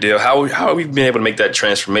 6-year deal. How have you been able to make that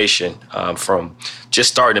transformation from just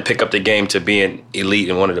starting to pick up the game to being elite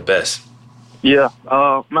and one of the best? Yeah,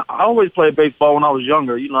 I always played baseball when I was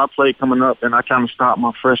younger. You know, I played coming up, and I kind of stopped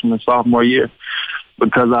my freshman and sophomore year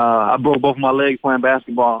because I broke both my legs playing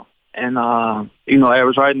basketball. And, you know,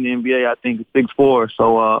 average height in the NBA, I think, is 6'4".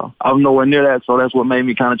 So I was nowhere near that. So that's what made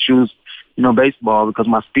me kind of choose, you know, baseball because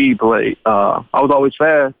my speed play. I was always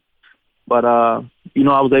fast, but, you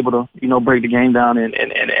know, I was able to, you know, break the game down and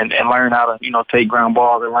learn how to, you know, take ground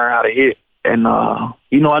balls and learn how to hit. And,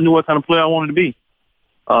 you know, I knew what kind of player I wanted to be.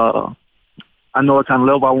 I know what kind of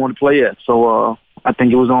level I wanted to play at. So I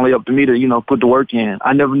think it was only up to me to, you know, put the work in.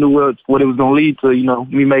 I never knew what it was going to lead to, you know,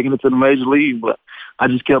 me making it to the major league, but I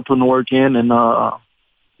just kept putting the work in, and,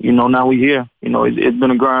 you know, now we're here. You know, it's been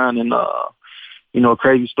a grind and, you know, a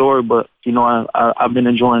crazy story, but, you know, I've been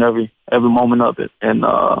enjoying every moment of it. And,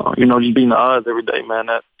 you know, just beating the odds every day, man,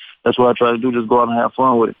 that's what I try to do, just go out and have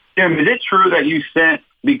fun with it. Tim, is it true that you sent,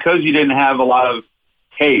 because you didn't have a lot of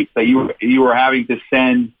tape, that you were having to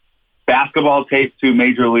send basketball tape to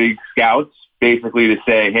major league scouts, basically to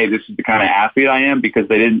say, hey, this is the kind of athlete I am, because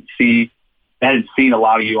they hadn't seen a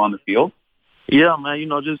lot of you on the field? Yeah, man, you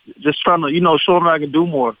know, just trying to, you know, show them I can do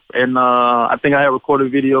more. And I think I had recorded a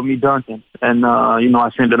video of me dunking, and, you know, I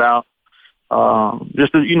sent it out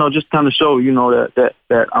just to, you know, just kind of show, you know,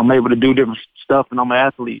 that I'm able to do different stuff and I'm an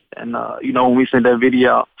athlete. And, you know, when we sent that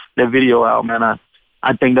video out, man,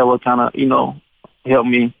 I think that would kind of, you know, help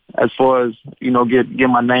me as far as, you know, get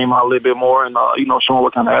my name out a little bit more and, you know, showing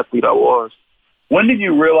what kind of athlete I was. When did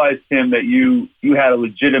you realize, Tim, that you had a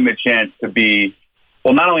legitimate chance to be,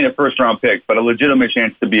 well, not only a first-round pick, but a legitimate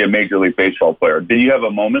chance to be a Major League Baseball player? Did you have a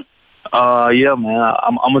moment? Yeah, man.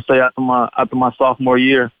 I'm gonna say after my sophomore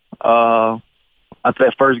year, after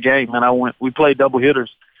that first game, man, we played double hitters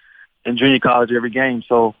in junior college every game.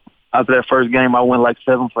 So after that first game, I went like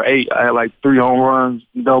 7 for 8. I had like 3 home runs,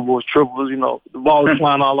 doubles, triples. You know, the ball was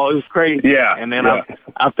flying all over. It was crazy. Yeah. And then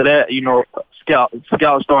after that, you know,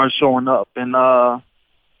 scouts started showing up, and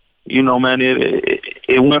you know, man,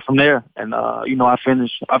 it went from there. And, you know, I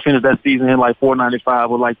finished that season in like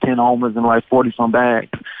 495 with like 10 homers and like 40-some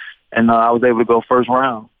bags. And I was able to go first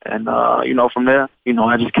round. And, you know, from there, you know,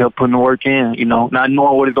 I just kept putting the work in, you know, not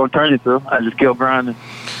knowing what it's going to turn into. I just kept grinding.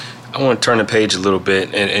 I want to turn the page a little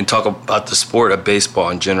bit and talk about the sport of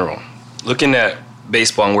baseball in general. Looking at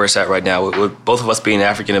baseball and where it's at right now, with both of us being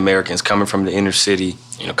African Americans, coming from the inner city,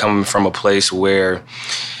 you know, coming from a place where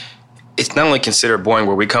it's not only considered boring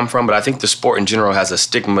where we come from, but I think the sport in general has a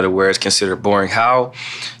stigma to where it's considered boring. How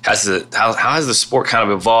has the sport kind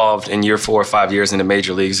of evolved in year 4 or 5 years in the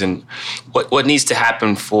major leagues, and what needs to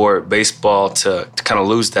happen for baseball to kind of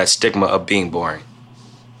lose that stigma of being boring?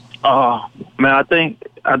 Man, I think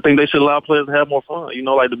they should allow players to have more fun. You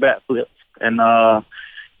know, like the bat flips and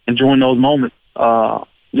enjoying those moments.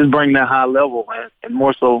 Just bring that high level, man, and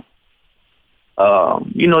more so.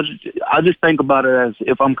 You know, I just think about it as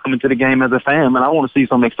if I'm coming to the game as a fan, man, I want to see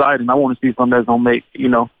something exciting. I want to see something that's going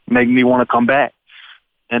to make me want to come back.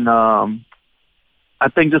 And I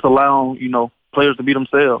think just allowing, you know, players to be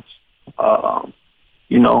themselves.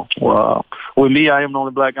 You know, with me, I am the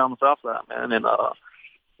only black guy on the South Side, man. And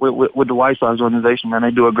with the White Sox organization, man,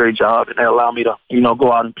 they do a great job. And they allow me to, you know,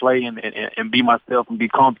 go out and play and be myself and be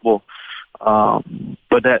comfortable.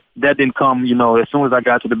 But that didn't come, you know, as soon as I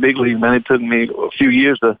got to the big league, man. It took me a few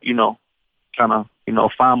years to, you know, kind of, you know,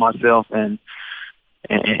 find myself and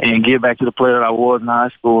get back to the player that I was in high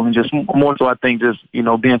school, and just more so, I think, just, you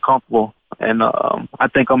know, being comfortable. And I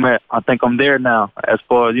think I'm there now as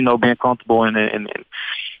far as, you know, being comfortable and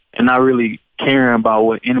not really caring about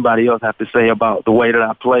what anybody else have to say about the way that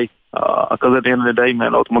I play. Because at the end of the day,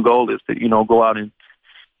 man, the ultimate goal is to, you know, go out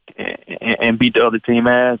and beat the other team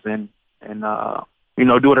ass and you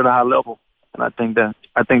know, do it at a high level. And I think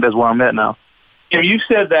that's where I'm at now. You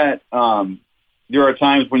said that there are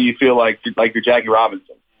times when you feel like you're Jackie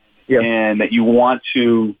Robinson, and that you want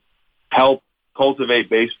to help cultivate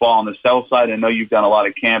baseball on the South Side. I know you've done a lot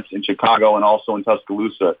of camps in Chicago and also in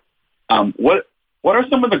Tuscaloosa. What are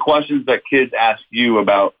some of the questions that kids ask you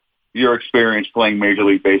about your experience playing Major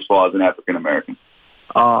League Baseball as an African American?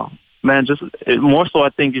 Man, more so, I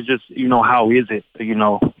think it's just, you know, how is it, you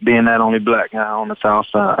know, being that only black guy on the South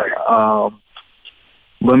Side.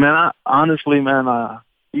 But, man, honestly, man,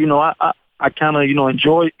 you know, I kind of, you know,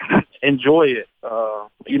 enjoy it.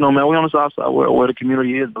 You know, man, we're on the South Side where the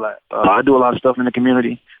community is black. I do a lot of stuff in the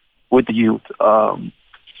community with the youth. And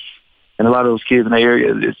a lot of those kids in the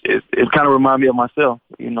area, it kind of remind me of myself,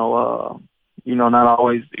 you know, not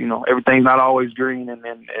always, you know, everything's not always green and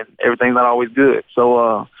everything's not always good.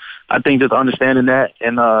 So, I think just understanding that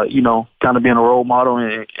and, you know, kind of being a role model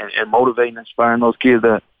and motivating, inspiring those kids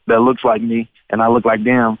that, that looks like me and I look like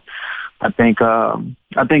them, I think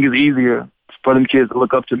it's easier for them kids to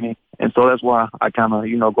look up to me. And so that's why I kind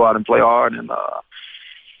of, go out and play hard and,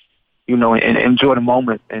 and enjoy the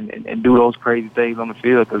moment and do those crazy things on the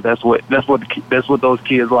field, because that's what those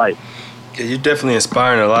kids like. Yeah, you're definitely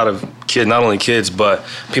inspiring a lot of kids, not only kids, but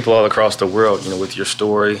people all across the world, with your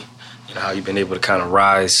story, how you've been able to kind of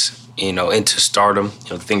rise, into stardom,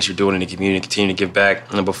 the things you're doing in the community, continue to give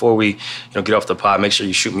back. And before we, get off the pod, make sure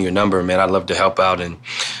you shoot me your number, man. I'd love to help out and,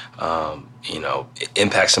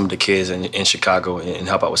 impact some of the kids in Chicago and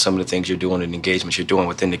help out with some of the things you're doing and engagements you're doing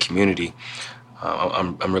within the community.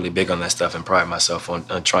 I'm really big on that stuff and pride myself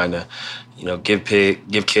on trying to, give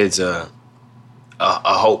kids a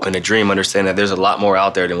hope and a dream, understand that there's a lot more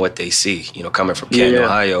out there than what they see. Coming from Canton,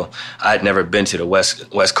 Ohio, I had never been to the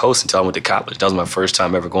West Coast until I went to college. That was my first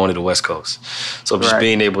time ever going to the West Coast. So just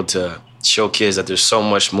being able to show kids that there's so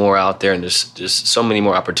much more out there and there's so many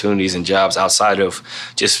more opportunities and jobs outside of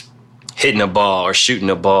just hitting a ball or shooting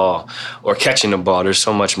a ball or catching a ball. There's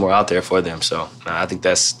so much more out there for them. So I think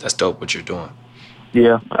that's dope what you're doing.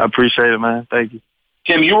 Yeah, I appreciate it, man. Thank you.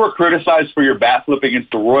 Tim, you were criticized for your bat flip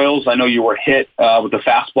against the Royals. I know you were hit with the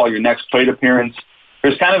fastball your next plate appearance.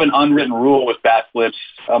 There's kind of an unwritten rule with bat flips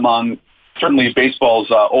among certainly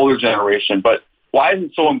baseball's older generation, but why is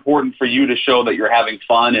it so important for you to show that you're having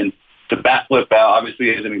fun, and the bat flip obviously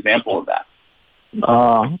is an example of that?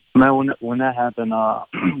 Man, when that happened, a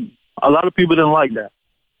lot of people didn't like that.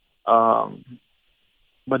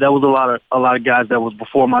 But that was a lot of guys that was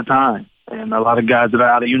before my time, and a lot of guys that are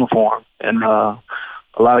out of uniform, and a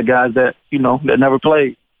lot of guys that that never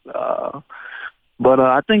played. But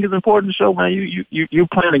I think it's important to show, man, you're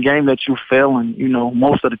playing a game that you're failing,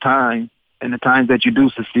 most of the time, and the times that you do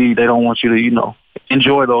succeed, they don't want you to,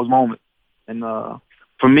 enjoy those moments. And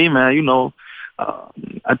for me, man,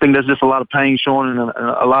 I think there's just a lot of pain showing, and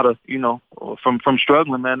a lot of, from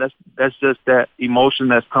struggling, man. That's just that emotion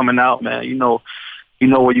that's coming out, man.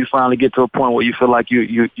 Where you finally get to a point where you feel like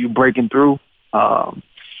you breaking through.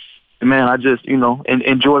 And man, I just,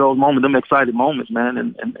 enjoy those moments, them excited moments, man,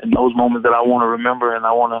 and those moments that I want to remember, and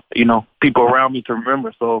I want to, people around me to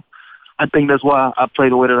remember. So I think that's why I play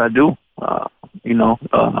the way that I do.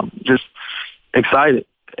 Just excited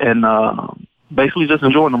and basically just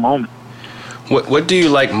enjoying the moment. What do you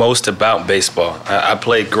like most about baseball? I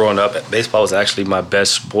played growing up. Baseball was actually my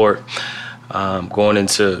best sport. Going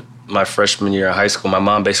into my freshman year of high school, my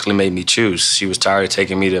mom basically made me choose. She was tired of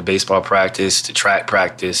taking me to baseball practice, to track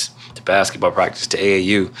practice, to basketball practice, to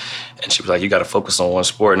AAU. And she was like, you got to focus on one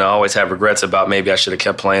sport. And I always have regrets about maybe I should have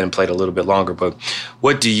kept playing and played a little bit longer. But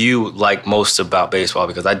what do you like most about baseball?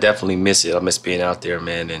 Because I definitely miss it. I miss being out there,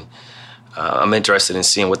 man. And I'm interested in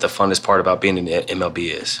seeing what the funnest part about being in the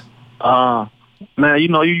MLB is. Man,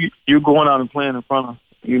 you're going out and playing in front of,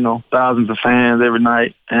 thousands of fans every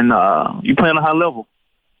night. And you play on a high level.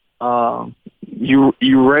 You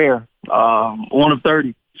rare, 1 of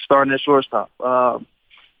 30 starting at shortstop,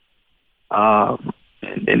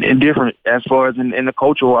 and different as far as in the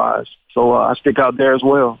culture wise. So I stick out there as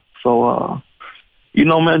well. So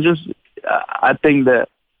man, just I think that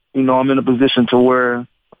I'm in a position to where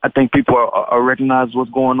I think people are recognize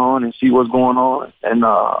what's going on and see what's going on, and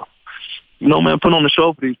man, put on the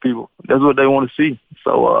show for these people. That's what they want to see.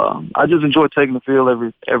 So I just enjoy taking the field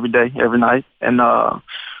every day, every night, and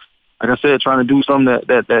like I said, trying to do something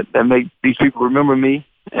that make these people remember me,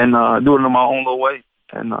 and do it in my own little way.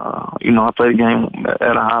 And I play the game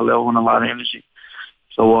at a high level and a lot of energy.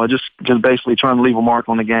 So just basically trying to leave a mark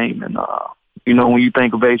on the game. And when you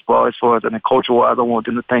think of baseball, as far as in the culture wise, I want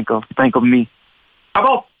them to think of me.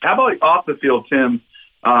 How about off the field, Tim?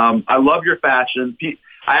 I love your fashion.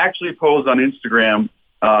 I actually posed on Instagram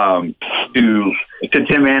to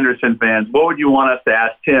Tim Anderson fans, what would you want us to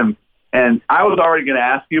ask Tim? And I was already going to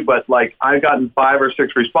ask you, but I've gotten 5 or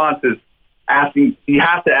 6 responses asking. You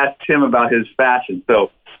have to ask Tim about his fashion.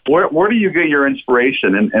 So where do you get your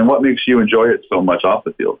inspiration, and what makes you enjoy it so much off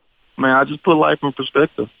the field? Man, I just put life in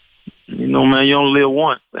perspective. Man, you only live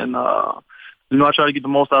once, and I try to get the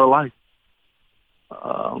most out of life.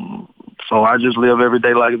 So I just live every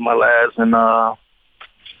day like it's my last, and I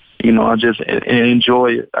just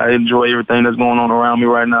enjoy it. I enjoy everything that's going on around me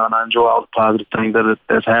right now, and I enjoy all the positive things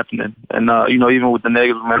that's happening. And even with the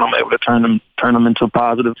negatives, man, I'm able to turn them into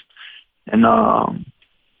positives. And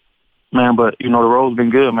man, but the road's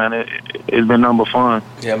been good, man. It's been nothing but fun.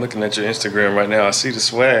 Yeah, I'm looking at your Instagram right now. I see the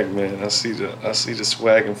swag, man. I see the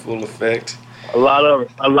swag in full effect. A lot of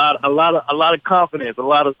confidence, a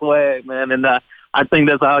lot of swag, man. And I think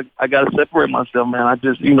that's how I got to separate myself, man. I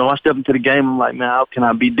just, I step into the game. I'm like, man, how can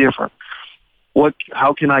I be different?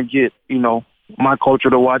 How can I get, my culture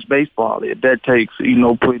to watch baseball. If that takes, you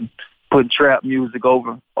know, putting trap music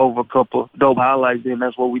over a couple dope highlights, then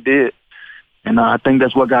that's what we did. And I think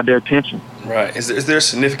that's what got their attention. Right. Is there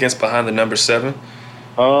significance behind the number 7?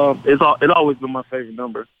 It's always been my favorite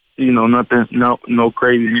number. You know, no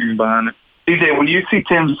crazy meaning behind it. CJ, when you see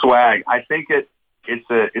Tim's swag, I think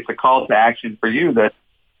it's a call to action for you that,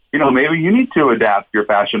 you know, maybe you need to adapt your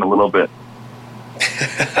fashion a little bit.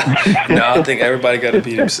 No, I think everybody got to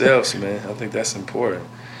be themselves, man. I think that's important.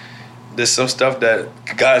 There's some stuff that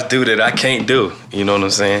guys do that I can't do. You know what I'm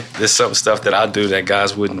saying? There's some stuff that I do that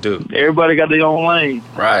guys wouldn't do. Everybody got their own lane.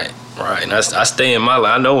 Right. And I stay in my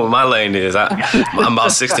lane. I know what my lane is. I'm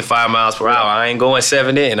about 65 miles per hour. I ain't going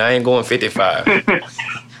 70 and I ain't going 55.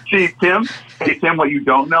 See, Tim, what you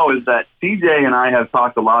don't know is that CJ and I have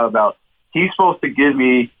talked a lot about he's supposed to give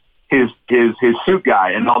me his suit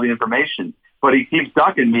guy and all the information, but he keeps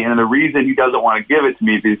ducking me, and the reason he doesn't want to give it to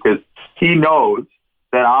me is because he knows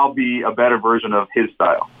that I'll be a better version of his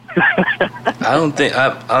style. I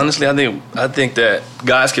think that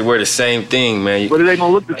guys can wear the same thing, man. But it ain't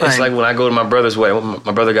gonna look the same. It's like when I go to my brother's wedding.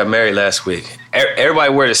 My brother got married last week.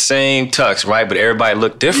 Everybody wear the same tux, right? But everybody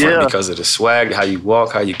look different because of the swag, how you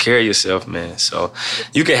walk, how you carry yourself, man. So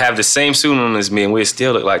you can have the same suit on as me, and we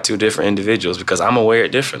still look like two different individuals because I'm gonna wear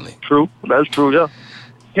it differently. True, that's true, yeah.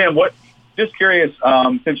 Tim, just curious,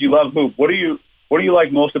 since you love hoop, what do you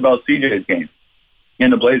like most about CJ's game in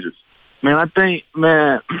the Blazers? Man, I think,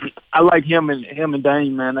 I like him and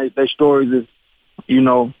Dame, man. Their stories is, you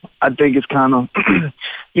know, I think it's kind of,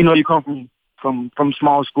 you know, you come from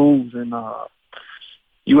small schools and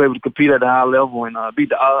you able to compete at a high level and beat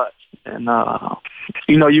the odds. And,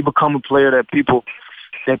 you know, you become a player that people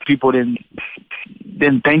didn't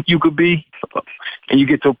think you could be. And you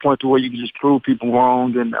get to a point to where you can just prove people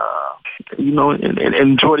wrong and, you know, and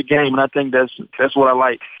enjoy the game. And I think that's what I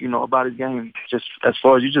like, you know, about his game. Just as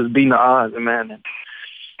far as you just beating the odds, man.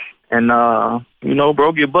 And you know,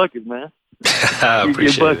 bro, get buckets, man.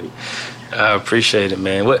 I appreciate it,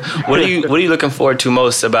 man. What are you looking forward to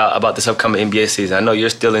most about this upcoming NBA season? I know you're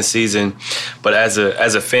still in season, but as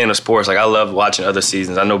a fan of sports, like I love watching other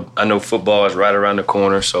seasons. I know football is right around the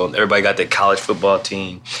corner, so everybody got their college football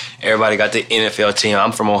team. Everybody got the NFL team.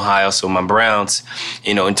 I'm from Ohio, so my Browns,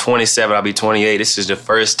 you know, in 27, I'll be 28. This is the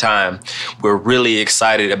first time we're really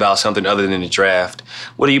excited about something other than the draft.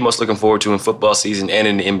 What are you most looking forward to in football season and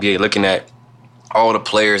in the NBA, looking at all the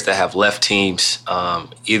players that have left teams,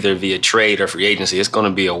 either via trade or free agency? It's going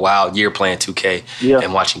to be a wild year playing 2K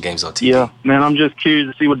and watching games on TV. Yeah, man, I'm just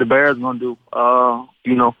curious to see what the Bears are going to do.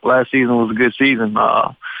 You know, last season was a good season.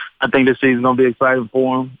 I think this season's going to be exciting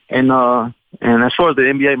for them. And as far as the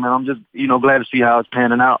NBA, man, I'm just, you know, glad to see how it's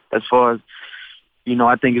panning out. As far as, you know,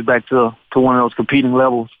 I think it's back to one of those competing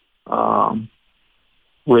levels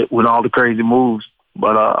with all the crazy moves.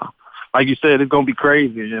 But like you said, it's going to be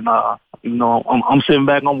crazy. And, you know, I'm sitting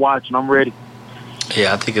back, I'm watching, I'm ready.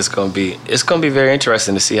 Yeah, I think it's going to be very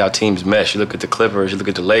interesting to see how teams mesh. You look at the Clippers, you look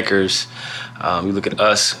at the Lakers, you look at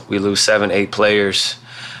us, we lose 7-8 players.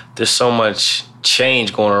 There's so much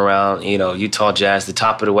change going around. You know, Utah Jazz, the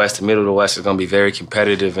top of the West, the middle of the West is going to be very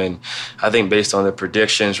competitive. And I think based on the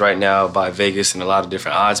predictions right now by Vegas and a lot of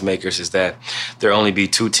different odds makers is that there'll only be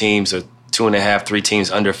 2 teams or 2.5, 3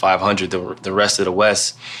 teams under 500. The rest of the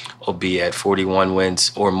West will be at 41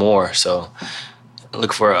 wins or more. So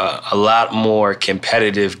look for a lot more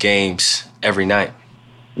competitive games every night.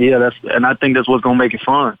 Yeah, and I think that's what's going to make it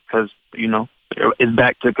fun because, you know, it's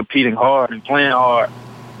back to competing hard and playing hard.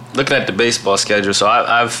 Looking at the baseball schedule, so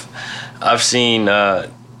I've seen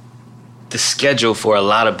the schedule for a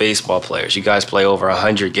lot of baseball players. You guys play over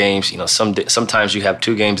 100 games. You know, sometimes you have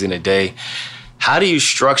 2 games in a day. How do you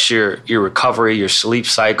structure your recovery, your sleep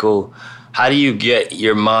cycle? How do you get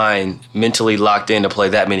your mind mentally locked in to play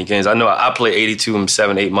that many games? I know I play 82 in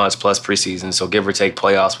 7-8 months plus preseason, so give or take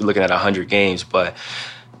playoffs, we're looking at 100 games. But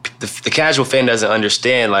the casual fan doesn't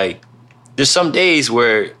understand, like, there's some days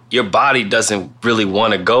where your body doesn't really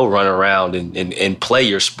want to go run around and play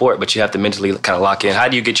your sport, but you have to mentally kind of lock in. How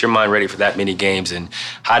do you get your mind ready for that many games, and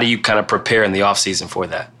how do you kind of prepare in the off season for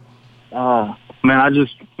that?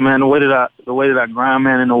 Man, the way that I grind,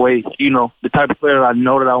 man, and the way, you know, the type of player that I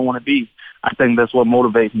know that I want to be, I think that's what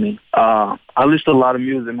motivates me. I listen to a lot of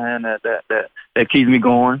music, man, that keeps me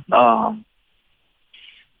going.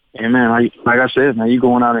 And man, like I said, man, you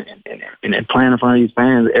going out and playing in front of these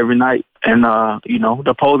fans every night, and you know,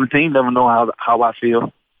 the opposing team never know how I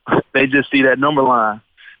feel. They just see that number line,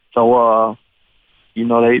 so you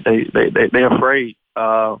know, they're afraid.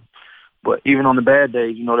 But even on the bad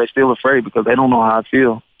days, you know, they're still afraid because they don't know how I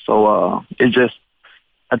feel. So it's just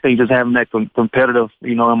I think just having that competitive,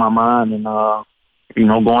 in my mind and,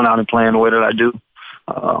 going out and playing the way that I do,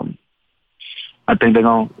 I think they're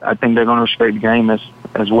gonna respect the game as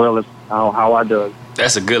well as how I do.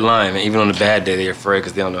 That's a good line, man. Even on a bad day, they're afraid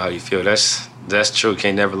because they don't know how you feel. That's true.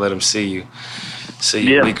 Can't never let them see you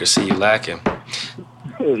weak or see you lacking.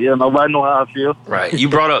 Yeah, nobody know how I feel. Right. You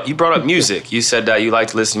brought up music. You said that you like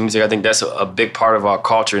to listen to music. I think that's a big part of our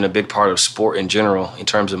culture and a big part of sport in general, in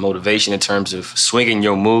terms of motivation, in terms of swinging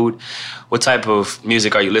your mood. What type of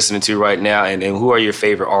music are you listening to right now, and who are your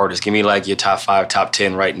favorite artists? Give me like your top 5, top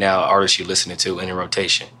 10 right now artists you're listening to in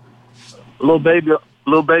rotation. Lil Baby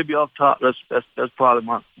off top. That's probably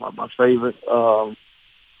my favorite. And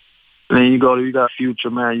then you got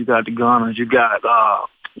Future, man. You got the Gunners. You got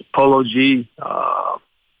Polo G.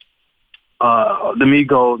 The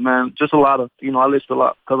Migos, man, just a lot of, I listen to a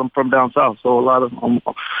lot because I'm from down south, so I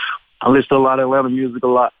listen to a lot of Atlanta music a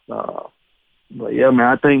lot. But yeah, man,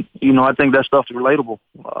 I think that stuff is relatable.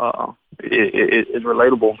 It's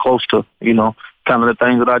relatable and close to, kind of the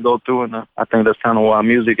things that I go through, and I think that's kind of why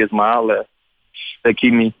music is my outlet. They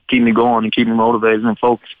keep me going and keep me motivated and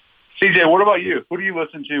focused. CJ, what about you? Who do you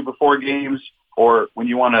listen to before games or when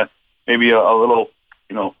you want to maybe a little,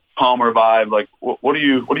 calmer vibe? Like, what do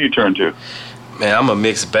you turn to? Man, I'm a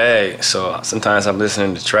mixed bag. So sometimes I'm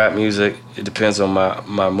listening to trap music. It depends on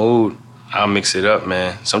my mood. I'll mix it up,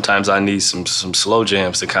 man. Sometimes I need some slow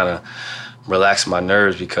jams to kind of relax my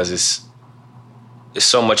nerves because it's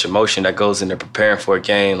so much emotion that goes into preparing for a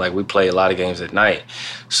game. Like, we play a lot of games at night.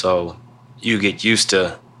 So you get used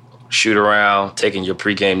to shoot around, taking your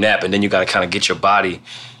pregame nap, and then you got to kind of get your body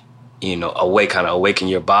awaken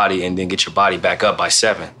your body and then get your body back up by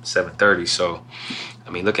 7:30. So,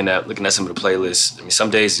 looking at some of the playlists, some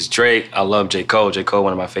days it's Drake. I love J. Cole. J. Cole,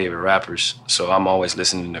 one of my favorite rappers. So I'm always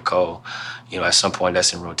listening to Cole. At some point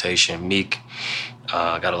that's in rotation. Meek,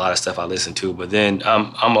 got a lot of stuff I listen to. But then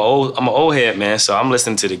I'm an old head, man. So I'm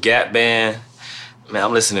listening to the Gap Band. Man,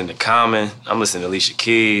 I'm listening to Common. I'm listening to Alicia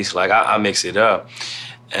Keys. Like, I mix it up.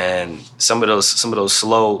 And some of those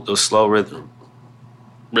slow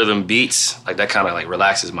rhythm beats, like that kind of like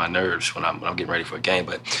relaxes my nerves when I'm getting ready for a game.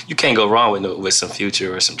 But you can't go wrong with some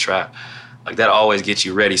Future or some trap. Like, that always gets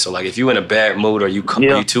you ready. So like, if you in a bad mood or you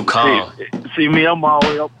too calm. See me, I'm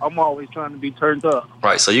always trying to be turned up.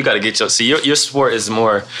 Right. So you got to get your sport is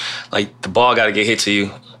more like the ball got to get hit to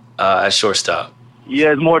you at shortstop.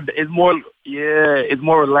 Yeah, it's more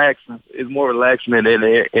relaxing. It's more relaxing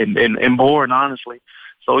and boring, honestly.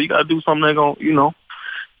 So you got to do something they're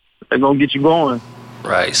gonna get you going.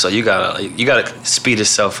 Right, so you gotta speed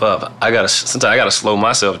yourself up. Sometimes I gotta slow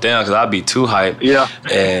myself down because I'll be too hyped. Yeah,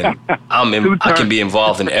 and I can be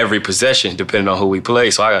involved in every possession depending on who we play.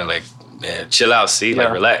 So I gotta chill out,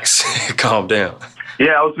 relax, calm down.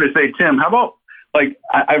 Yeah, I was gonna say, Tim, how about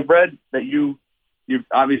I've read that you're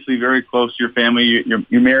obviously very close to your family.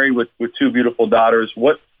 You're married with 2 beautiful daughters.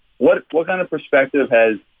 What kind of perspective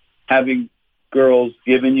has having girls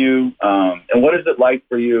given you, and what is it like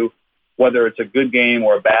for you, whether it's a good game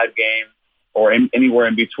or a bad game or anywhere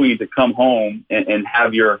in between, to come home and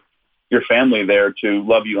have your family there to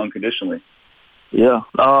love you unconditionally? Yeah.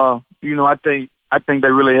 I think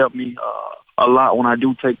they really help me a lot when I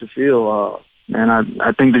do take the field. And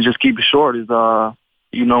I think to just keep it short is,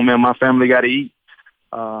 man, my family got to eat.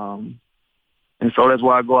 And so that's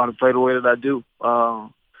why I go out and play the way that I do.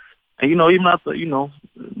 And, even after,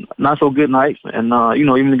 not so good nights and,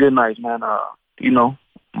 even the good nights, man,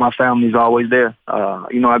 my family's always there. I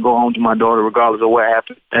go home to my daughter regardless of what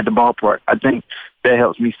happened at the ballpark. I think that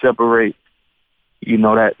helps me separate,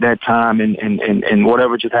 that time and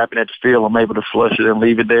whatever just happened at the field, I'm able to flush it and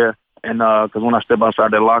leave it there. And because when I step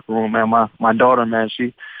outside that locker room, man, my daughter, man,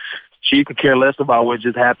 she could care less about what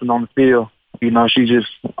just happened on the field. She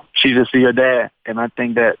just see her dad, and I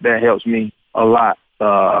think that helps me a lot.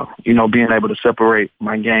 Being able to separate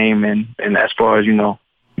my game and as far as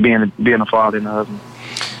being a father and a husband.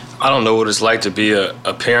 I don't know what it's like to be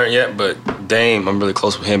a parent yet, but Dame, I'm really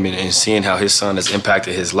close with him and seeing how his son has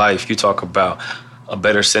impacted his life. You talk about a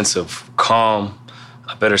better sense of calm,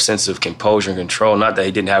 a better sense of composure and control. Not that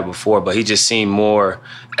he didn't have before, but he just seemed more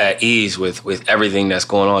at ease with everything that's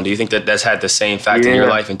going on. Do you think that that's had the same effect in your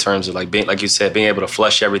life in terms of being, like you said, being able to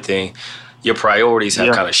flush everything? Your priorities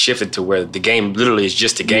have kind of shifted to where the game literally is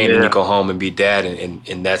just a game and you go home and be dad,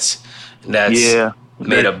 and that's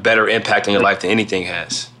made a better impact on your life than anything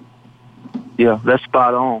has. Yeah, that's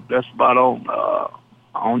spot on. I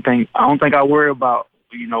don't think I worry about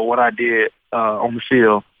what I did on the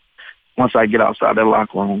field once I get outside that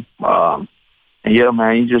locker room. And yeah,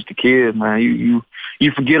 man, you're just a kid, man.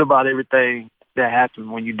 You forget about everything that happens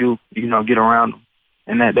when you do get around them.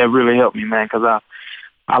 and that really helped me, man, because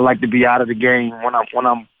I like to be out of the game when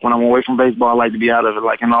I'm away from baseball. I like to be out of it.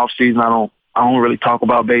 Like in the off season, I don't really talk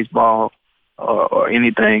about baseball or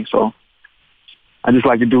anything. So I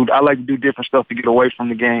like to do different stuff to get away from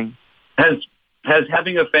the game. Has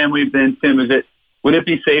having a family been, Tim? Would it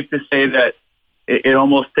be safe to say that it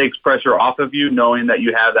almost takes pressure off of you, knowing that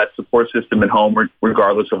you have that support system at home,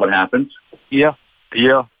 regardless of what happens? Yeah,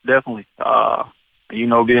 definitely.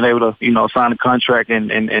 Being able to, sign a contract and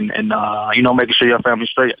making sure your family's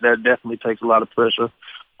straight, that definitely takes a lot of pressure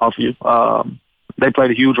off you. They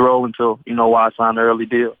played a huge role until, why I signed an early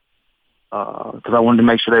deal, because I wanted to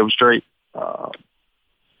make sure they were straight.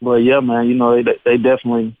 But yeah, man, they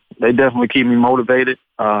definitely keep me motivated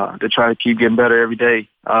to try to keep getting better every day.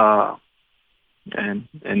 And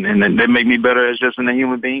they make me better as just a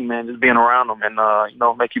human being, man, just being around them and,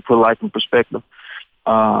 make you put life in perspective.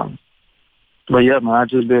 But yeah, man,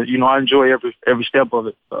 I enjoy every step of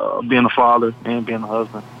it, being a father and being a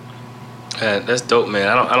husband. That's dope, man.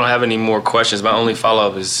 I don't have any more questions. My only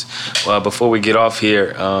follow-up is, before we get off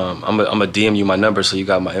here, I'm gonna DM you my number so you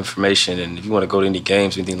got my information. And if you want to go to any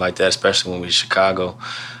games or anything like that, especially when we're in Chicago,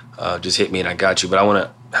 just hit me and I got you. But I want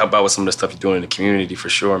to help out with some of the stuff you're doing in the community for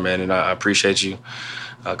sure, man. And I appreciate you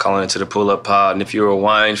calling into the Pull-Up Pod. And if you're a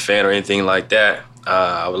wine fan or anything like that,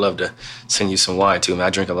 I would love to send you some wine too, man.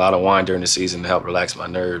 I drink a lot of wine during the season to help relax my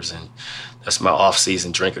nerves, and that's my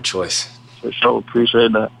off-season drink of choice. For sure,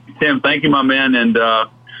 appreciate that. Tim, thank you, my man, and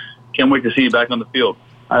can't wait to see you back on the field.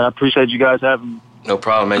 I appreciate you guys having me. No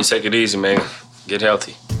problem, man. You take it easy, man. Get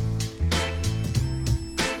healthy.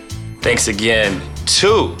 Thanks again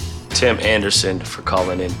to Tim Anderson for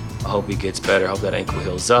calling in. I hope he gets better. I hope that ankle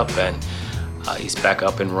heals up and he's back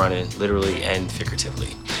up and running, literally and figuratively.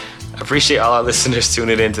 I appreciate all our listeners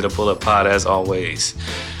tuning in to the Pull Up Pod as always.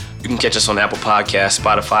 You can catch us on Apple Podcasts,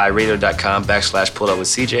 Spotify, radio.com/Pull Up with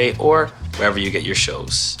CJ, or wherever you get your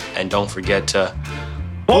shows. And don't forget to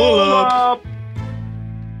Pull up!